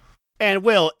Quag. And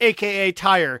Will, a.k.a.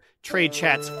 Tyre, Trade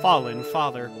Chat's fallen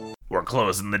father. We're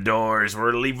closing the doors.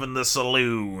 We're leaving the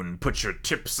saloon. Put your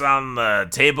chips on the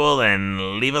table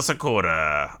and leave us a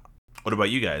quarter. What about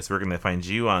you guys? We're going to find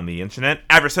you on the internet.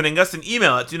 After sending us an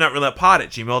email at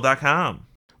donotrelenttpod@gmail.com.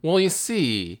 Well, you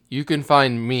see, you can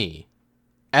find me,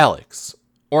 Alex,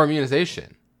 or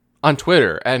Immunization, on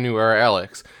Twitter at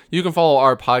NewEraAlex. You can follow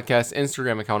our podcast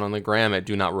Instagram account on the gram at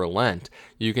Do Not Relent.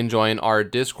 You can join our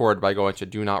Discord by going to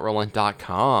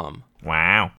DoNotRelent.com.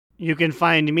 Wow. You can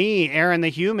find me, Aaron the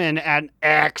Human, at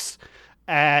X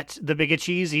at The Big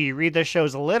Cheesy. Read the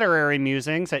show's literary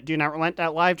musings at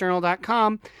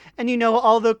DoNotRelent.livejournal.com. And you know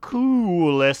all the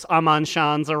coolest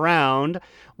Amanshans around.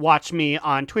 Watch me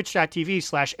on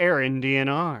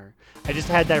twitch.tv/AaronDNR. I just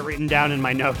had that written down in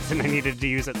my notes and I needed to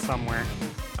use it somewhere.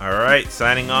 All right,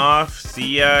 signing off.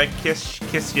 See ya. Kiss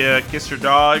your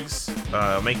dogs.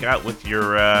 Make out with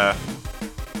your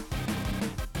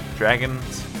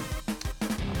dragons.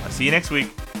 I'll see you next week.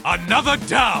 Another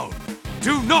down.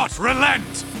 Do not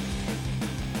relent.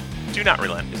 Do Not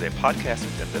Relent is a podcast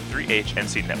within the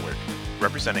 3HNC network,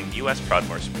 representing U.S.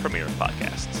 Proudmoore's premier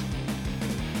podcasts.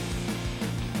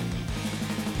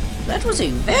 That was a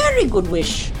very good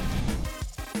wish.